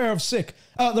 Pray the prayer of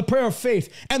the prayer of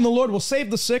faith. And the Lord will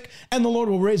save the sick, and the Lord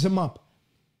will raise them up.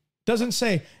 Doesn't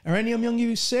say, are any of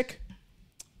you sick?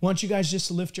 I want you guys just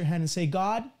to lift your hand and say,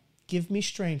 God, give me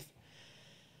strength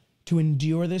to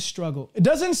endure this struggle. It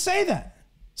doesn't say that.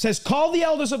 It says, call the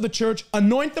elders of the church,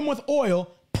 anoint them with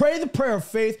oil, pray the prayer of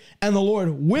faith, and the Lord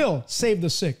will save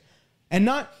the sick.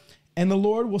 And the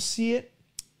Lord will see it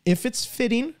if it's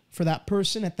fitting for that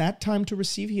person at that time to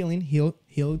receive healing. He'll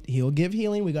give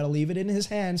healing. We got to leave it in his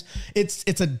hands.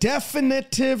 It's a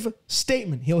definitive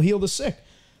statement. He'll heal the sick.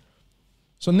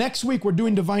 So next week we're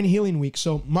doing Divine Healing Week.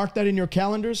 So mark that in your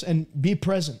calendars and be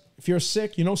present. If you're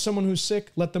sick, someone who's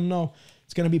sick, let them know.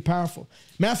 It's going to be powerful.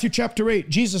 Matthew chapter 8,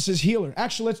 Jesus is healer.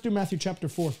 Actually, let's do Matthew chapter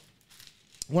 4.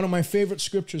 One of my favorite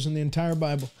scriptures in the entire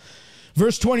Bible.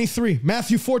 Verse 23,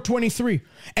 Matthew 4:23.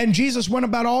 And Jesus went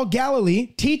about all Galilee,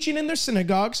 teaching in their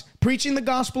synagogues, preaching the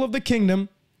gospel of the kingdom,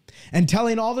 and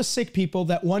telling all the sick people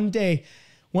that one day,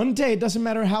 it doesn't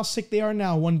matter how sick they are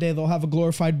now, one day they'll have a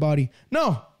glorified body.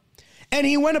 No. And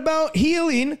he went about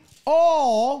healing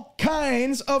all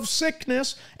kinds of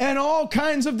sickness and all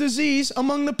kinds of disease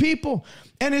among the people.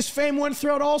 And his fame went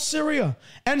throughout all Syria.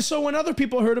 And so when other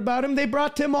people heard about him, they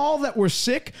brought to him all that were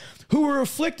sick, who were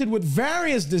afflicted with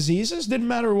various diseases. Didn't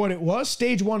matter what it was,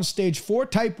 stage 1, stage 4,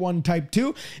 type 1, type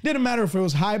 2. Didn't matter if it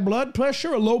was high blood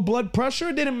pressure or low blood pressure.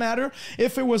 It didn't matter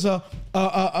if it was a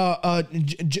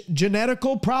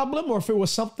genetical problem or if it was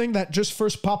something that just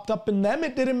first popped up in them.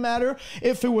 It didn't matter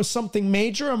if it was something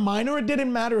major or minor. It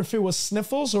didn't matter if it was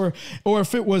sniffles or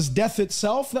if it was death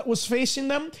itself that was facing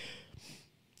them.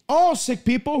 All sick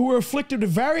people who were afflicted with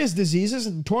various diseases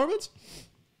and torments,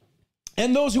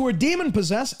 and those who were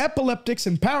demon-possessed, epileptics,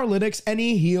 and paralytics, and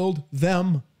he healed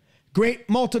them. Great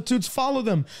multitudes followed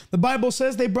them. The Bible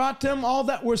says they brought to him all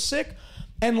that were sick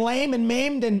and lame and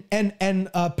maimed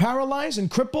and paralyzed and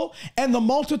crippled, and the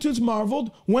multitudes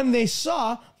marveled when they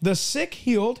saw the sick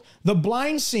healed, the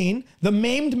blind seen, the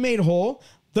maimed made whole,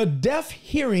 the deaf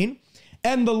hearing,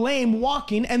 and the lame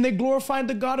walking, and they glorified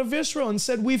the God of Israel and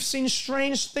said, we've seen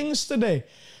strange things today.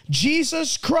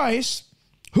 Jesus Christ,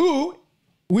 who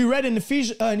we read in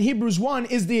Hebrews 1,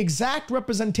 is the exact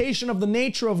representation of the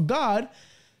nature of God.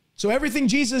 So everything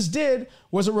Jesus did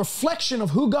was a reflection of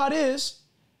who God is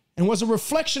and was a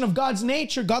reflection of God's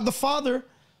nature, God the Father.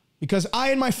 Because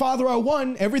I and my Father are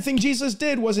one, everything Jesus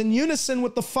did was in unison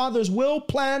with the Father's will,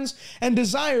 plans, and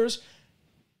desires.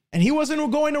 And he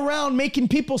wasn't going around making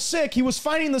people sick. He was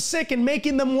finding the sick and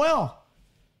making them well.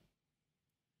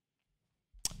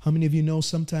 How many of you know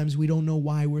sometimes we don't know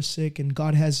why we're sick, and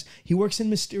he works in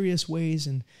mysterious ways,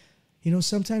 and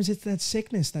sometimes it's that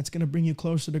sickness that's going to bring you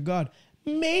closer to God.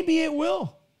 Maybe it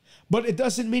will, but it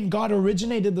doesn't mean God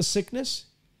originated the sickness.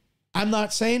 I'm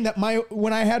not saying that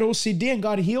when I had OCD and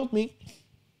God healed me,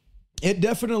 it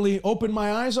definitely opened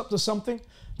my eyes up to something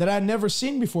that I'd never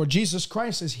seen before. Jesus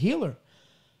Christ is healer.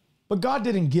 But God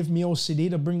didn't give me OCD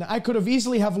to bring that. I could have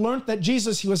easily have learned that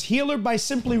he was healer by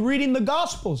simply reading the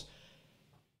Gospels.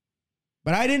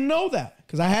 But I didn't know that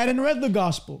because I hadn't read the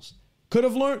Gospels. Could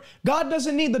have learned. God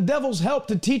doesn't need the devil's help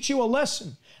to teach you a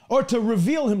lesson or to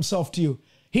reveal himself to you.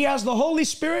 He has the Holy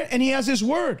Spirit and he has his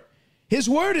word. His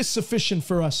word is sufficient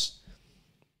for us.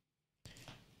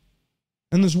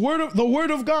 And the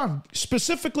word of God,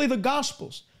 specifically the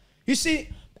Gospels. You see,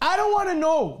 I don't want to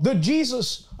know the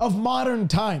Jesus of modern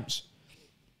times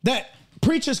that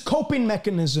preaches coping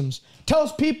mechanisms,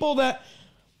 tells people that,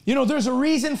 there's a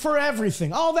reason for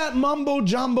everything. All that mumbo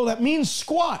jumbo that means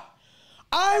squat.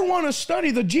 I want to study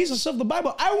the Jesus of the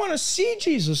Bible. I want to see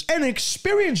Jesus and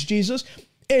experience Jesus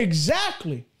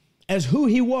exactly as who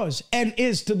he was and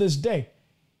is to this day.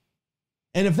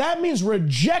 And if that means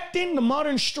rejecting the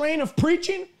modern strain of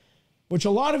preaching, which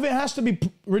a lot of it has to be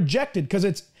rejected because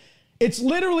it's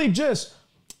literally just,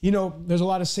 there's a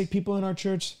lot of sick people in our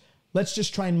church. Let's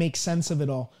just try and make sense of it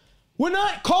all. We're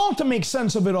not called to make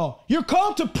sense of it all. You're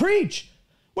called to preach.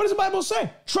 What does the Bible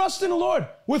say? Trust in the Lord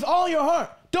with all your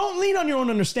heart. Don't lean on your own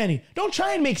understanding. Don't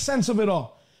try and make sense of it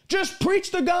all. Just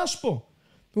preach the gospel.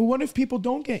 But what if people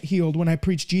don't get healed when I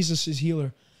preach Jesus is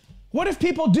healer? What if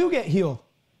people do get healed?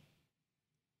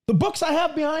 The books I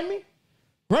have behind me,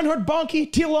 Reinhard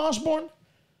Bonnke, T.L. Osborne,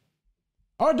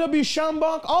 R.W.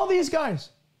 Schambach, all these guys.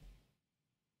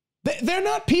 They're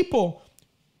not people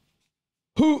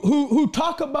who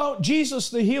talk about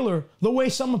Jesus the healer the way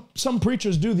some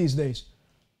preachers do these days.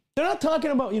 They're not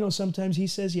talking about, sometimes he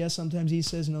says yes, sometimes he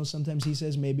says no, sometimes he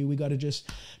says maybe. We got to just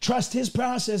trust his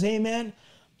process, amen.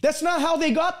 That's not how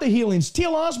they got the healings.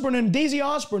 T.L. Osborne and Daisy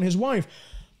Osborne, his wife,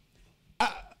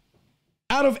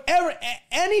 out of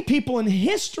any people in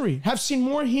history have seen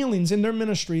more healings in their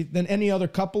ministry than any other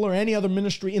couple or any other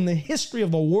ministry in the history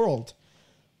of the world.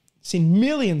 Seen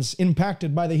millions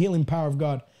impacted by the healing power of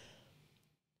God.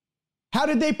 How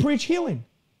did they preach healing?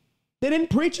 They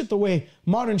didn't preach it the way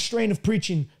modern strain of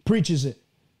preaching preaches it.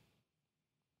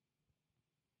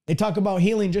 They talk about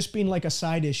healing just being like a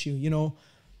side issue,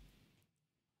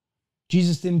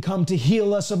 Jesus didn't come to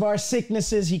heal us of our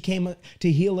sicknesses. He came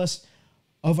to heal us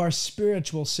of our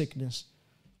spiritual sickness.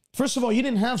 First of all, you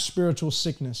didn't have spiritual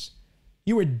sickness.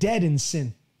 You were dead in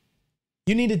sin.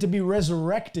 You needed to be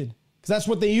resurrected because that's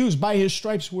what they use. By his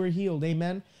stripes we're healed.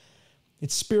 Amen.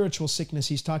 It's spiritual sickness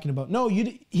he's talking about. No,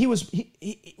 we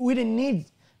didn't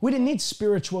need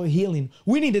spiritual healing.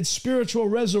 We needed spiritual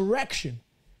resurrection.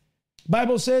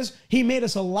 Bible says he made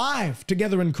us alive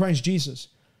together in Christ Jesus.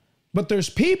 But there's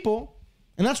people,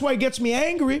 and that's why it gets me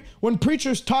angry when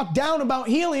preachers talk down about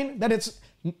healing, that it's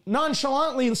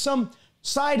nonchalantly some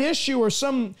side issue or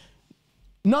some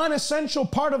non-essential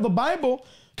part of the Bible,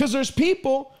 because there's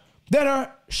people that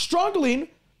are struggling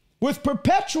with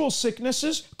perpetual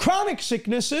sicknesses, chronic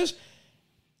sicknesses,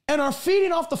 and are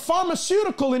feeding off the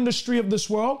pharmaceutical industry of this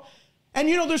world And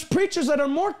you know, there's preachers that are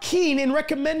more keen in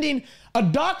recommending a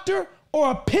doctor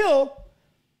or a pill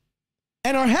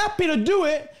and are happy to do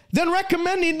it than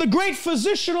recommending the great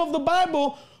physician of the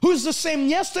Bible who's the same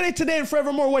yesterday, today, and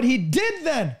forevermore. What he did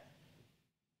then.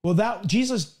 Well,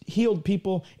 Jesus healed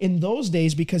people in those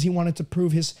days because he wanted to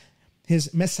prove his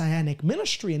messianic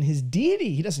ministry and his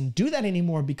deity. He doesn't do that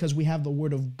anymore because we have the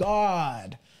word of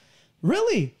God.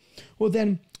 Really? Well,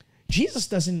 then Jesus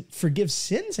doesn't forgive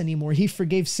sins anymore. He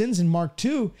forgave sins in Mark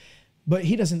 2, but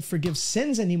he doesn't forgive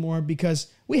sins anymore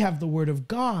because we have the word of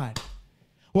God.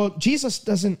 Well, Jesus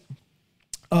doesn't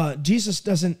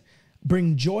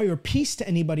bring joy or peace to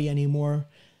anybody anymore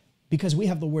because we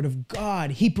have the word of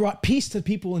God. He brought peace to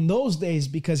people in those days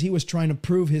because he was trying to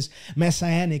prove his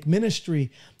messianic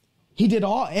ministry. He did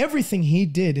everything he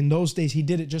did in those days. He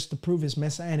did it just to prove his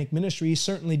messianic ministry. He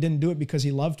certainly didn't do it because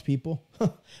he loved people.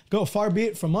 Go far be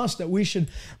it from us that we should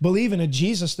believe in a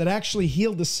Jesus that actually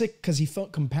healed the sick because he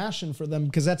felt compassion for them,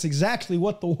 because that's exactly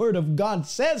what the word of God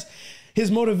says his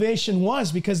motivation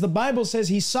was, because the Bible says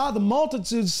he saw the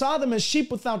multitudes, saw them as sheep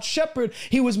without shepherd.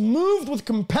 He was moved with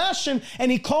compassion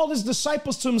and he called his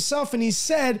disciples to himself and he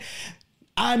said,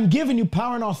 I'm giving you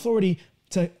power and authority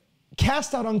to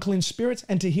cast out unclean spirits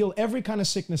and to heal every kind of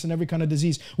sickness and every kind of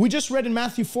disease. We just read in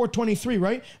Matthew 4:23,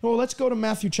 right? Well, let's go to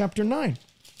Matthew chapter 9.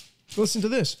 Listen to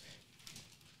this.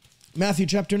 Matthew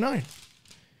chapter 9.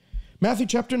 Matthew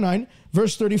chapter 9,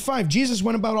 verse 35. Jesus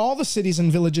went about all the cities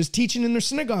and villages, teaching in their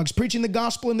synagogues, preaching the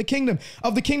gospel in the kingdom,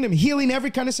 healing every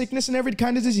kind of sickness and every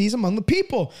kind of disease among the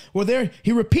people. Well, there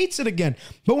he repeats it again.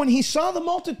 But when he saw the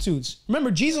multitudes, remember,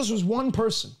 Jesus was one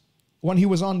person when he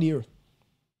was on the earth.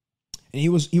 And he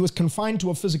was confined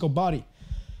to a physical body.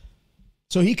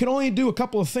 So he could only do a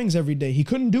couple of things every day. He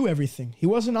couldn't do everything. He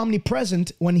wasn't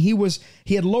omnipresent when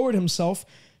he had lowered himself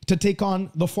to take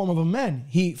on the form of a man.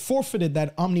 He forfeited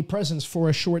that omnipresence for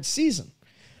a short season.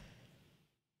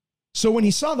 So when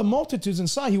he saw the multitudes and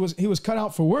saw he was cut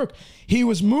out for work, he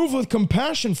was moved with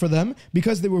compassion for them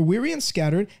because they were weary and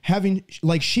scattered, having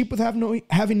like sheep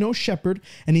having no shepherd.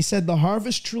 And he said, the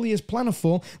harvest truly is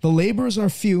plentiful, the laborers are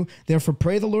few. Therefore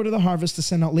pray the Lord of the harvest to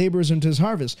send out laborers into his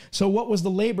harvest. So what was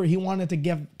the labor he wanted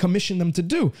to commission them to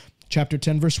do? Chapter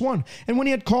 10, verse 1. And when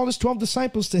he had called his 12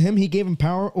 disciples to him, he gave them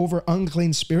power over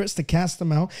unclean spirits to cast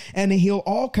them out and to heal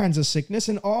all kinds of sickness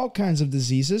and all kinds of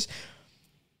diseases.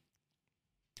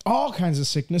 All kinds of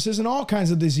sicknesses and all kinds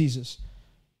of diseases.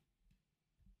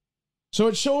 So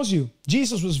it shows you,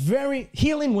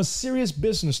 healing was serious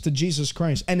business to Jesus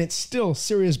Christ, and it's still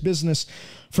serious business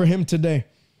for him today.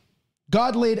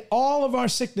 God laid all of our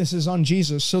sicknesses on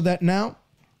Jesus so that now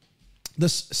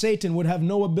Satan would have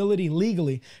no ability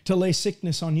legally to lay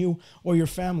sickness on you or your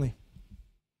family.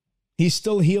 He's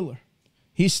still a healer.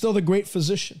 He's still the great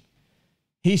physician.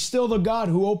 He's still the God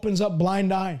who opens up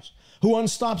blind eyes, who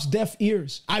unstops deaf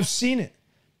ears. I've seen it.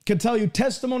 Can tell you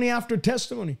testimony after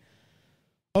testimony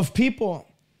of people.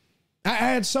 I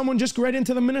had someone just right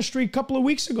into the ministry a couple of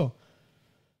weeks ago.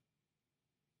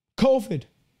 COVID.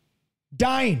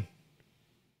 Dying.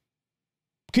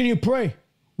 Can you pray?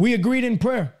 We agreed in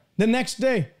prayer. The next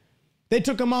day, they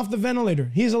took him off the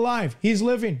ventilator. He's alive. He's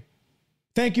living.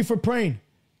 Thank you for praying.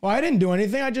 Well, I didn't do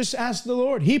anything. I just asked the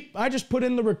Lord. I just put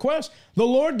in the request. The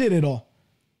Lord did it all.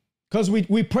 Because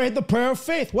we prayed the prayer of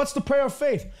faith. What's the prayer of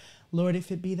faith? Lord,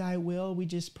 if it be thy will, we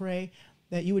just pray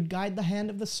that you would guide the hand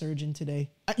of the surgeon today.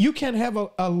 You can't have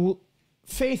a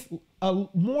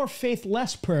more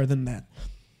faithless prayer than that.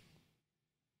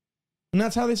 And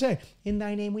that's how they say, in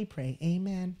thy name we pray,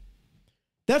 amen.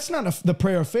 That's not the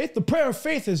prayer of faith. The prayer of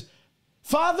faith is,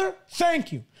 Father,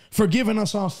 thank you for giving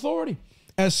us authority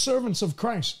as servants of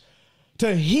Christ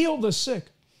to heal the sick,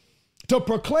 to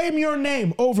proclaim your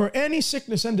name over any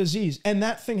sickness and disease, and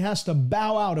that thing has to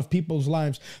bow out of people's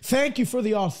lives. Thank you for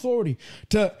the authority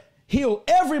to heal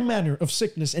every manner of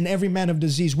sickness and every manner of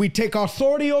disease. We take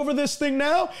authority over this thing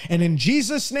now, and in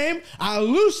Jesus' name, I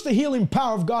loose the healing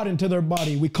power of God into their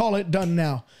body. We call it done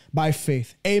now by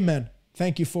faith. Amen.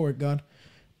 Thank you for it, God.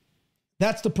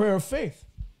 That's the prayer of faith.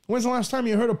 When's the last time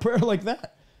you heard a prayer like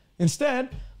that? Instead,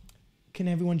 can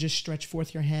everyone just stretch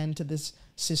forth your hand to this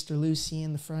Sister Lucy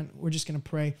in the front? We're just going to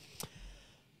pray.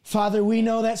 Father, we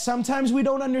know that sometimes we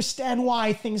don't understand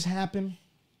why things happen.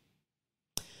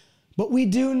 But we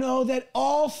do know that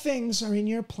all things are in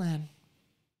your plan.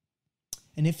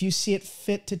 And if you see it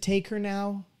fit to take her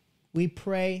now, we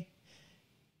pray,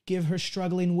 give her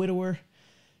struggling widower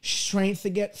strength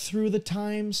to get through the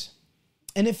times.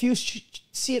 And if you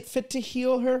see it fit to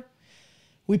heal her,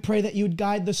 we pray that you would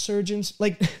guide the surgeons.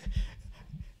 Like,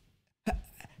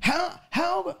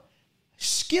 how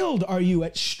skilled are you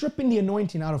at stripping the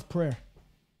anointing out of prayer?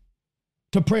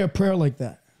 to pray a prayer like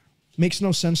that. Makes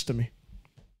no sense to me.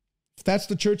 If that's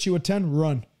the church you attend,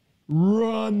 run.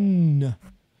 Run.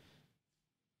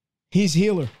 He's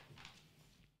healer.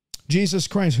 Jesus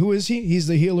Christ, who is he? He's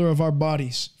the healer of our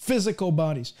bodies, physical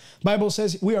bodies. Bible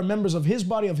says we are members of his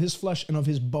body, of his flesh, and of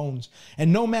his bones.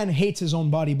 And no man hates his own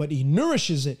body, but he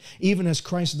nourishes it, even as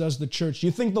Christ does the church.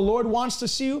 You think the Lord wants to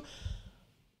see you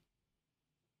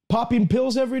popping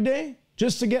pills every day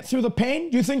just to get through the pain?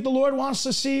 Do you think the Lord wants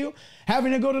to see you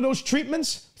having to go to those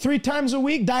treatments 3 times a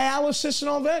week, dialysis and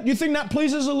all that? Do you think that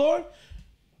pleases the Lord?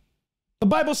 The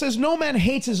Bible says no man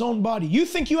hates his own body. You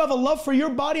think you have a love for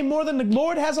your body more than the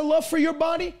Lord has a love for your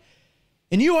body?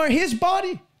 And you are his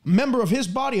body, member of his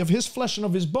body, of his flesh and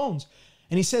of his bones.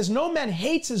 And he says no man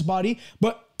hates his body,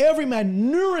 but every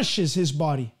man nourishes his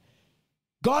body.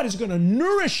 God is going to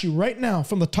nourish you right now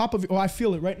from the top of, I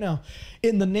feel it right now.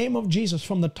 In the name of Jesus,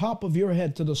 from the top of your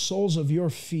head to the soles of your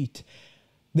feet,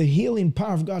 the healing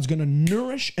power of God is going to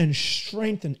nourish and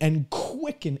strengthen and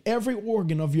quicken every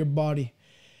organ of your body.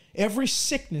 Every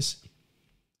sickness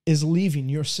is leaving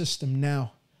your system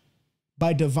now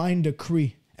by divine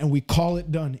decree, and we call it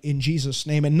done in Jesus'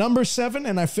 name. And number 7,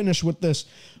 and I finish with this.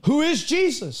 Who is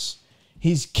Jesus?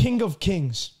 He's King of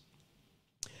Kings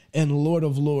and Lord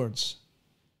of Lords.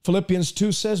 Philippians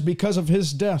 2 says, because of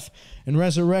his death and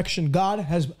resurrection, God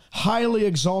has highly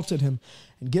exalted him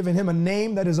and given him a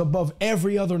name that is above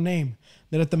every other name,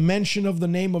 that at the mention of the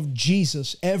name of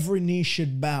Jesus, every knee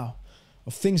should bow,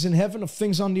 of things in heaven, of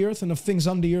things on the earth, and of things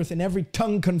on the earth, and every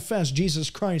tongue confess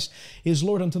Jesus Christ is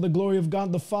Lord unto the glory of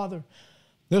God the Father.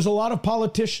 There's a lot of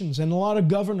politicians and a lot of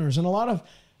governors and a lot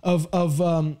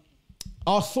of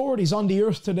authorities on the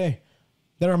earth today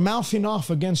that are mouthing off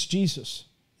against Jesus.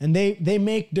 And they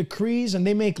make decrees and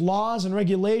they make laws and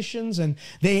regulations and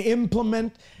they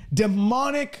implement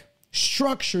demonic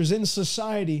structures in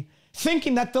society,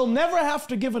 thinking that they'll never have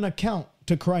to give an account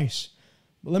to Christ.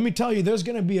 But let me tell you, there's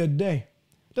going to be a day.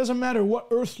 It doesn't matter what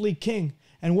earthly king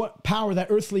and what power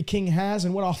that earthly king has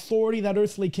and what authority that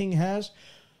earthly king has.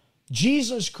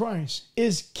 Jesus Christ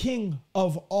is King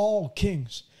of all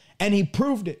kings. And he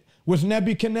proved it with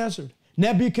Nebuchadnezzar.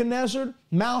 Nebuchadnezzar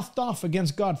mouthed off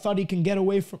against God, thought he can get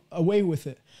away with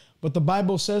it. But the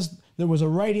Bible says there was a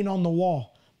writing on the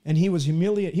wall and he was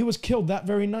humiliated. He was killed that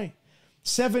very night.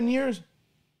 7 years.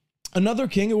 Another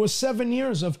king, it was 7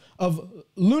 years of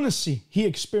lunacy he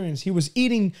experienced. He was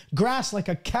eating grass like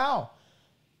a cow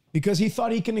because he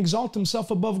thought he can exalt himself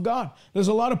above God. There's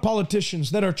a lot of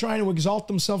politicians that are trying to exalt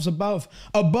themselves above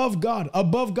God,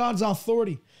 above God's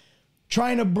authority,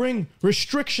 trying to bring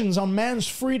restrictions on man's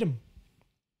freedom.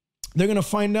 They're going to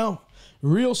find out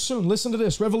real soon. Listen to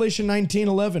this, Revelation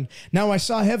 19:11. Now I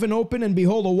saw heaven open, and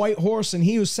behold, a white horse, and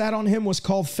he who sat on him was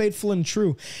called Faithful and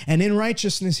True. And in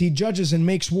righteousness he judges and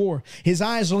makes war. His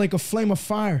eyes are like a flame of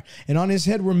fire, and on his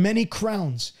head were many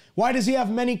crowns. Why does he have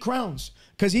many crowns?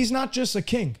 Because he's not just a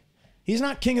king. He's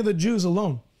not king of the Jews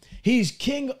alone. He's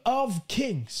King of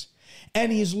kings,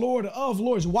 and he's Lord of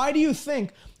lords. Why do you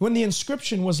think when the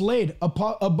inscription was laid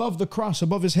above the cross,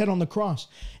 above his head on the cross,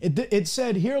 it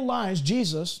said, here lies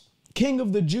Jesus, King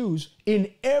of the Jews,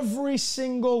 in every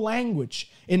single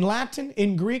language, in Latin,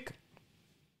 in Greek,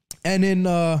 and in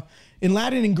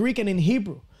Latin, in Greek, and in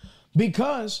Hebrew,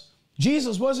 because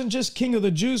Jesus wasn't just King of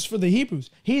the Jews for the Hebrews.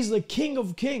 He's the King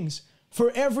of kings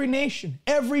for every nation,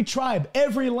 every tribe,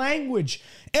 every language,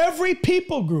 every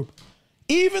people group,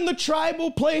 even the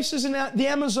tribal places in the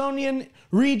Amazonian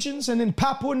regions and in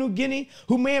Papua New Guinea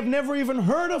who may have never even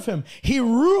heard of him. He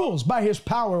rules by his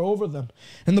power over them.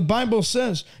 And the Bible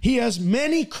says he has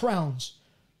many crowns,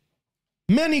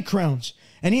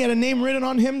 and he had a name written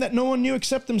on him that no one knew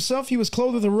except himself. He was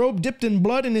clothed with a robe dipped in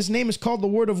blood, and his name is called the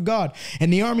Word of God.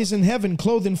 And the armies in heaven,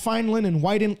 clothed in fine linen,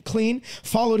 white and clean,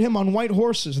 followed him on white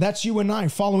horses. That's you and I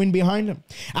following behind him.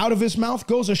 Out of his mouth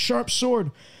goes a sharp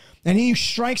sword, and he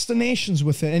strikes the nations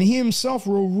with it. And he himself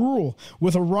will rule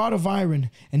with a rod of iron.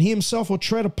 And he himself will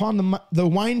tread upon the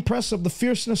winepress of the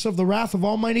fierceness of the wrath of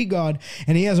Almighty God.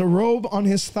 And he has a robe on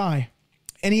his thigh.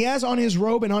 And he has on his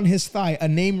robe and on his thigh a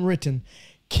name written,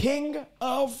 King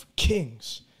of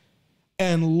Kings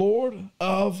and Lord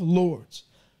of Lords.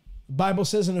 The Bible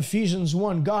says in Ephesians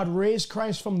 1, God raised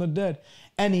Christ from the dead,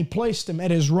 and he placed him at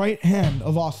his right hand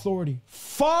of authority,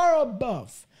 far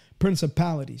above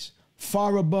principalities,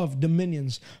 far above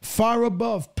dominions, far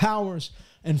above powers,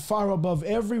 and far above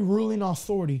every ruling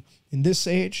authority in this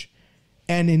age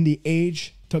and in the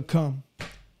age to come.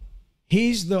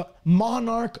 He's the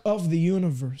monarch of the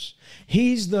universe.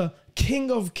 He's the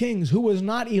King of kings who was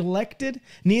not elected,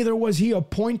 neither was he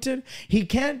appointed. He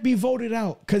can't be voted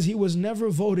out because he was never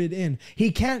voted in. He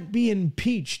can't be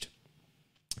impeached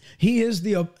He is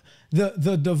the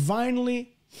divine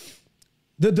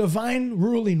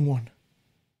ruling one.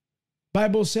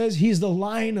 Bible says he's the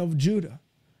Lion of Judah,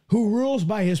 who rules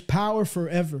by his power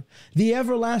forever. The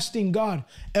everlasting God,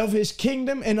 of his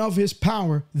kingdom and of his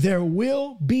power, there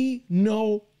will be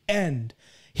no end.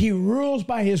 He rules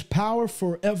by his power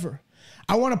forever.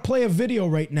 I want to play a video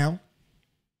right now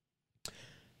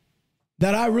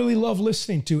that I really love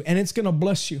listening to, and it's going to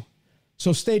bless you.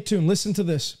 So stay tuned. Listen to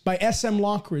this by S.M.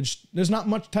 Lockridge. There's not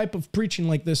much type of preaching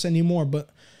like this anymore, but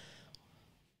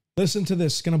listen to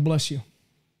this. It's going to bless you.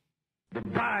 The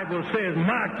Bible says,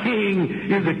 my king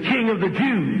is the king of the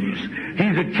Jews.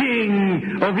 He's a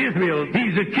king of Israel.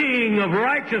 He's a king of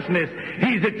righteousness.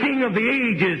 He's the king of the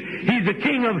ages. He's the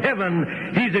king of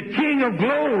heaven. He's the king of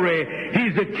glory.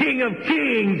 He's the king of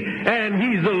kings. And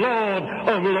he's the Lord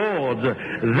of lords.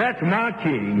 That's my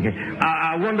king.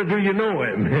 I wonder, do you know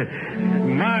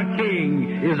him? My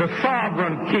king is a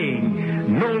sovereign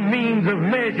king. No means of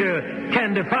measure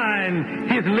can define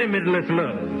his limitless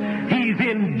love. He's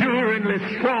enduringly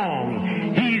strong.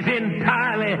 He's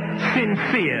entirely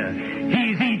sincere.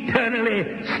 He's eternally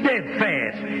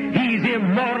steadfast. He's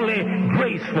immortally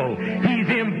graceful. He's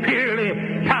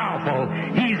imperially powerful.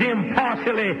 He's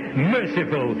impartially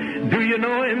merciful. Do you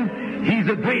know him? He's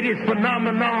the greatest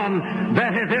phenomenon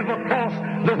that has ever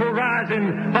crossed the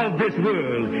horizon of this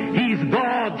world. He's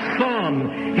God's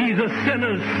Son. He's a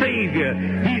sinner's Savior.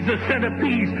 He's the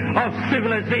centerpiece of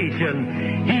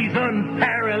civilization. He's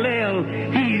unparalleled.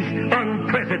 He's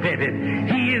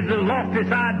unprecedented. He is the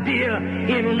loftiest idea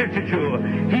in literature.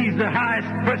 He's the highest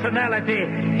personality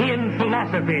in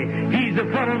philosophy. He's the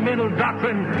fundamental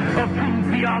doctrine of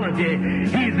true theology.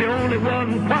 He's the only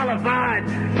one qualified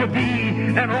to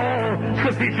be an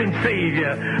all-sufficient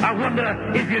Savior. I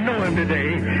wonder if you know him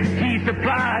today. He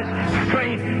supplies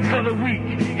strength for the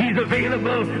weak. He's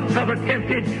available for the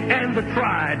tempted and the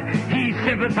tried. He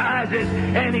sympathizes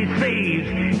and he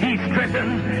saves. He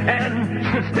strengthens and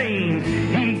sustains.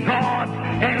 He guards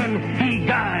and he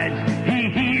guides. He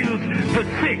heals the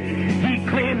sick. He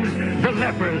cleanses the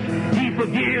lepers. He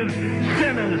forgives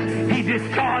sinners. He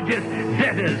discharges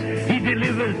debtors. He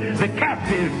delivers the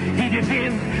captive. He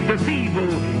defends the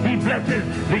feeble. He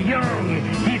blesses the young.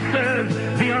 He serves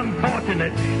the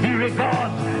unfortunate. He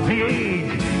regards the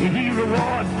aged. He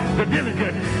rewards the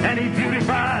diligent. And he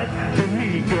beautifies the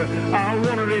meek. I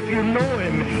wonder if you know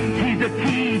him. He's the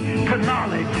key to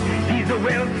knowledge. He's the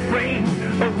wellspring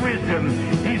of wisdom.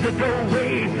 He's the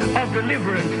doorway of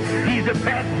deliverance. He's the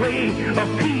pathway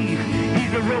of peace.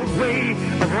 He's the roadway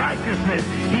of righteousness.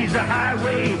 He's the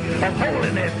highway of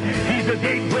holiness. He's the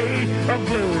gateway of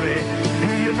glory. Do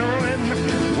you know him?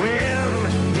 Well,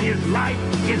 his light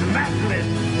is matchless.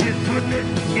 His goodness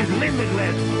is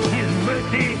limitless. His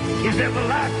mercy is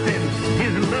everlasting.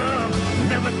 His love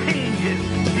never changes.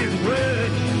 His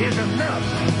word is enough.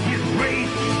 His grace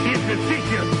is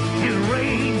sufficient. His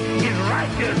reign is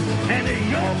righteous. And his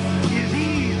yoke is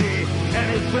easy. And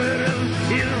his burden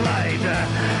is light.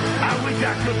 I wish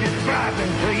I could describe him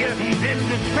to you. He's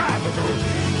indescribable.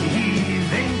 He's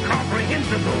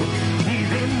incomprehensible.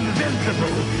 He's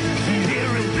invincible. He's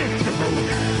irresistible.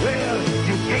 Well,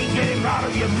 you can't get him out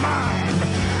of your mind.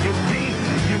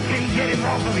 You can't get him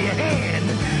off of your hand.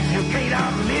 You can't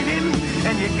outlive him,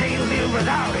 and you can't live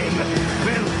without him.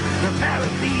 Well, the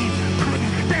Pharisees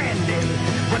couldn't stand him,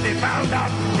 but they found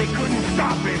out they couldn't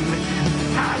stop him.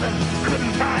 Pilate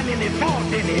couldn't find any fault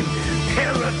in him.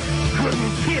 Herod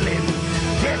couldn't kill him.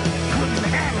 Death couldn't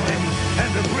handle him,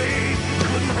 and the grave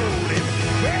couldn't hold him.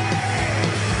 Yeah!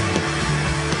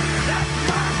 That's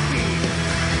my king.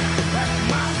 That's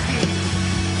my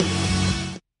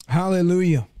king.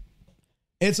 Hallelujah.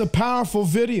 It's a powerful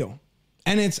video,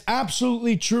 and it's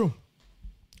absolutely true.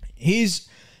 He's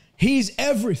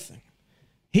everything.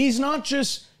 He's not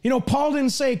just, Paul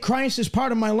didn't say Christ is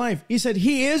part of my life. He said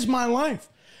he is my life.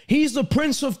 He's the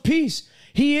Prince of Peace.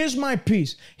 He is my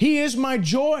peace. He is my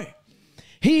joy.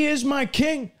 He is my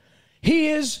King. He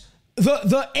is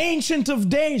the Ancient of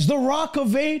Days, the Rock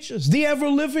of Ages, the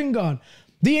ever-living God,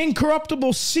 the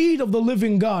incorruptible seed of the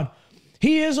living God.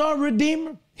 He is our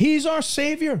Redeemer. He's our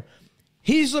Savior.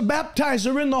 He's the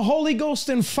baptizer in the Holy Ghost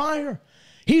and fire.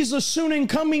 He's the soon and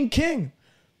coming King.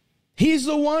 He's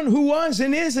the one who was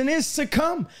and is to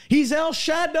come. He's El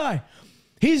Shaddai.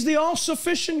 He's the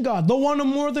all-sufficient God, the one of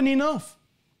more than enough.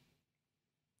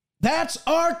 That's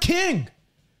our King.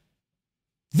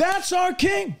 That's our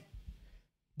King.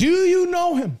 Do you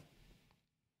know him?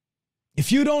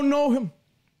 If you don't know him,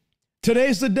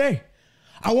 today's the day.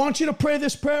 I want you to pray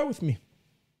this prayer with me.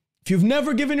 If you've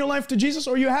never given your life to Jesus,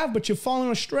 or you have, but you've fallen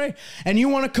astray, and you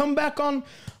want to come back on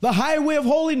the highway of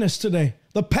holiness today,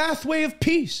 the pathway of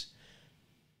peace.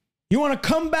 You want to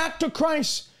come back to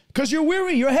Christ because you're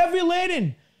weary, you're heavy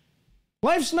laden.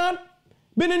 Life's not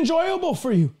been enjoyable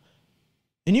for you.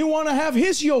 And you want to have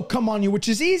his yoke come on you, which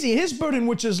is easy, his burden,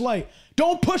 which is light.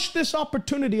 Don't push this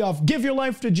opportunity off. Give your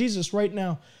life to Jesus right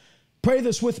now. Pray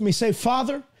this with me. Say,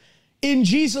 Father, in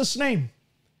Jesus' name,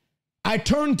 I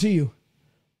turn to you.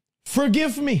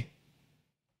 Forgive me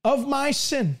of my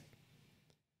sin.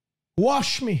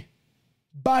 Wash me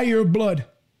by your blood.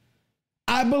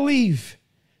 I believe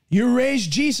you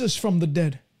raised Jesus from the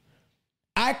dead.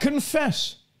 I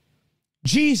confess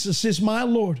Jesus is my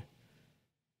Lord.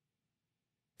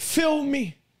 Fill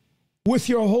me with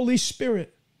your Holy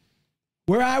Spirit.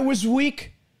 Where I was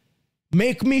weak,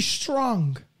 make me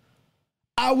strong.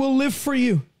 I will live for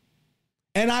you,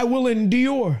 and I will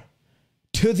endure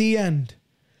to the end.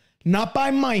 Not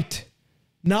by might,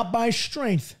 not by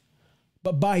strength,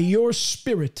 but by your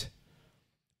Spirit.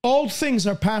 All things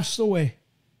are passed away.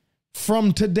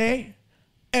 From today,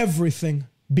 everything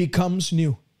becomes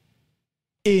new.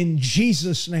 In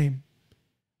Jesus' name,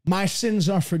 my sins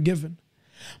are forgiven.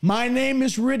 My name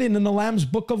is written in the Lamb's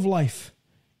book of life,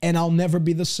 and I'll never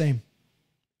be the same.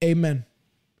 Amen.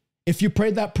 If you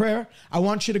prayed that prayer, I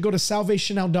want you to go to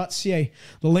salvationnow.ca.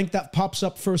 The link that pops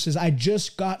up first is I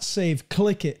just got saved.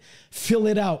 Click it, fill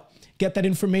it out, get that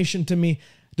information to me.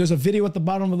 There's a video at the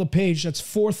bottom of the page. That's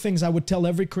 4 things I would tell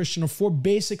every Christian, or 4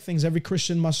 basic things every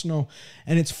Christian must know.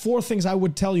 And it's 4 things I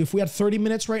would tell you. If we had 30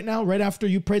 minutes right now, right after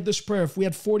you prayed this prayer, if we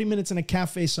had 40 minutes in a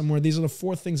cafe somewhere, these are the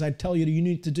 4 things I'd tell you that you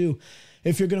need to do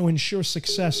if you're going to ensure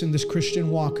success in this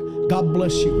Christian walk. God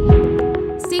bless you.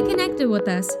 Stay connected with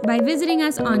us by visiting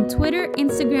us on Twitter,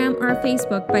 Instagram, or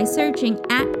Facebook by searching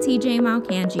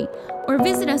 @TJ or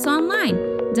visit us online,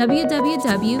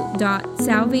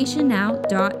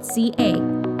 www.salvationnow.ca.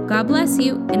 God bless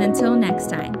you, and until next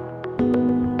time.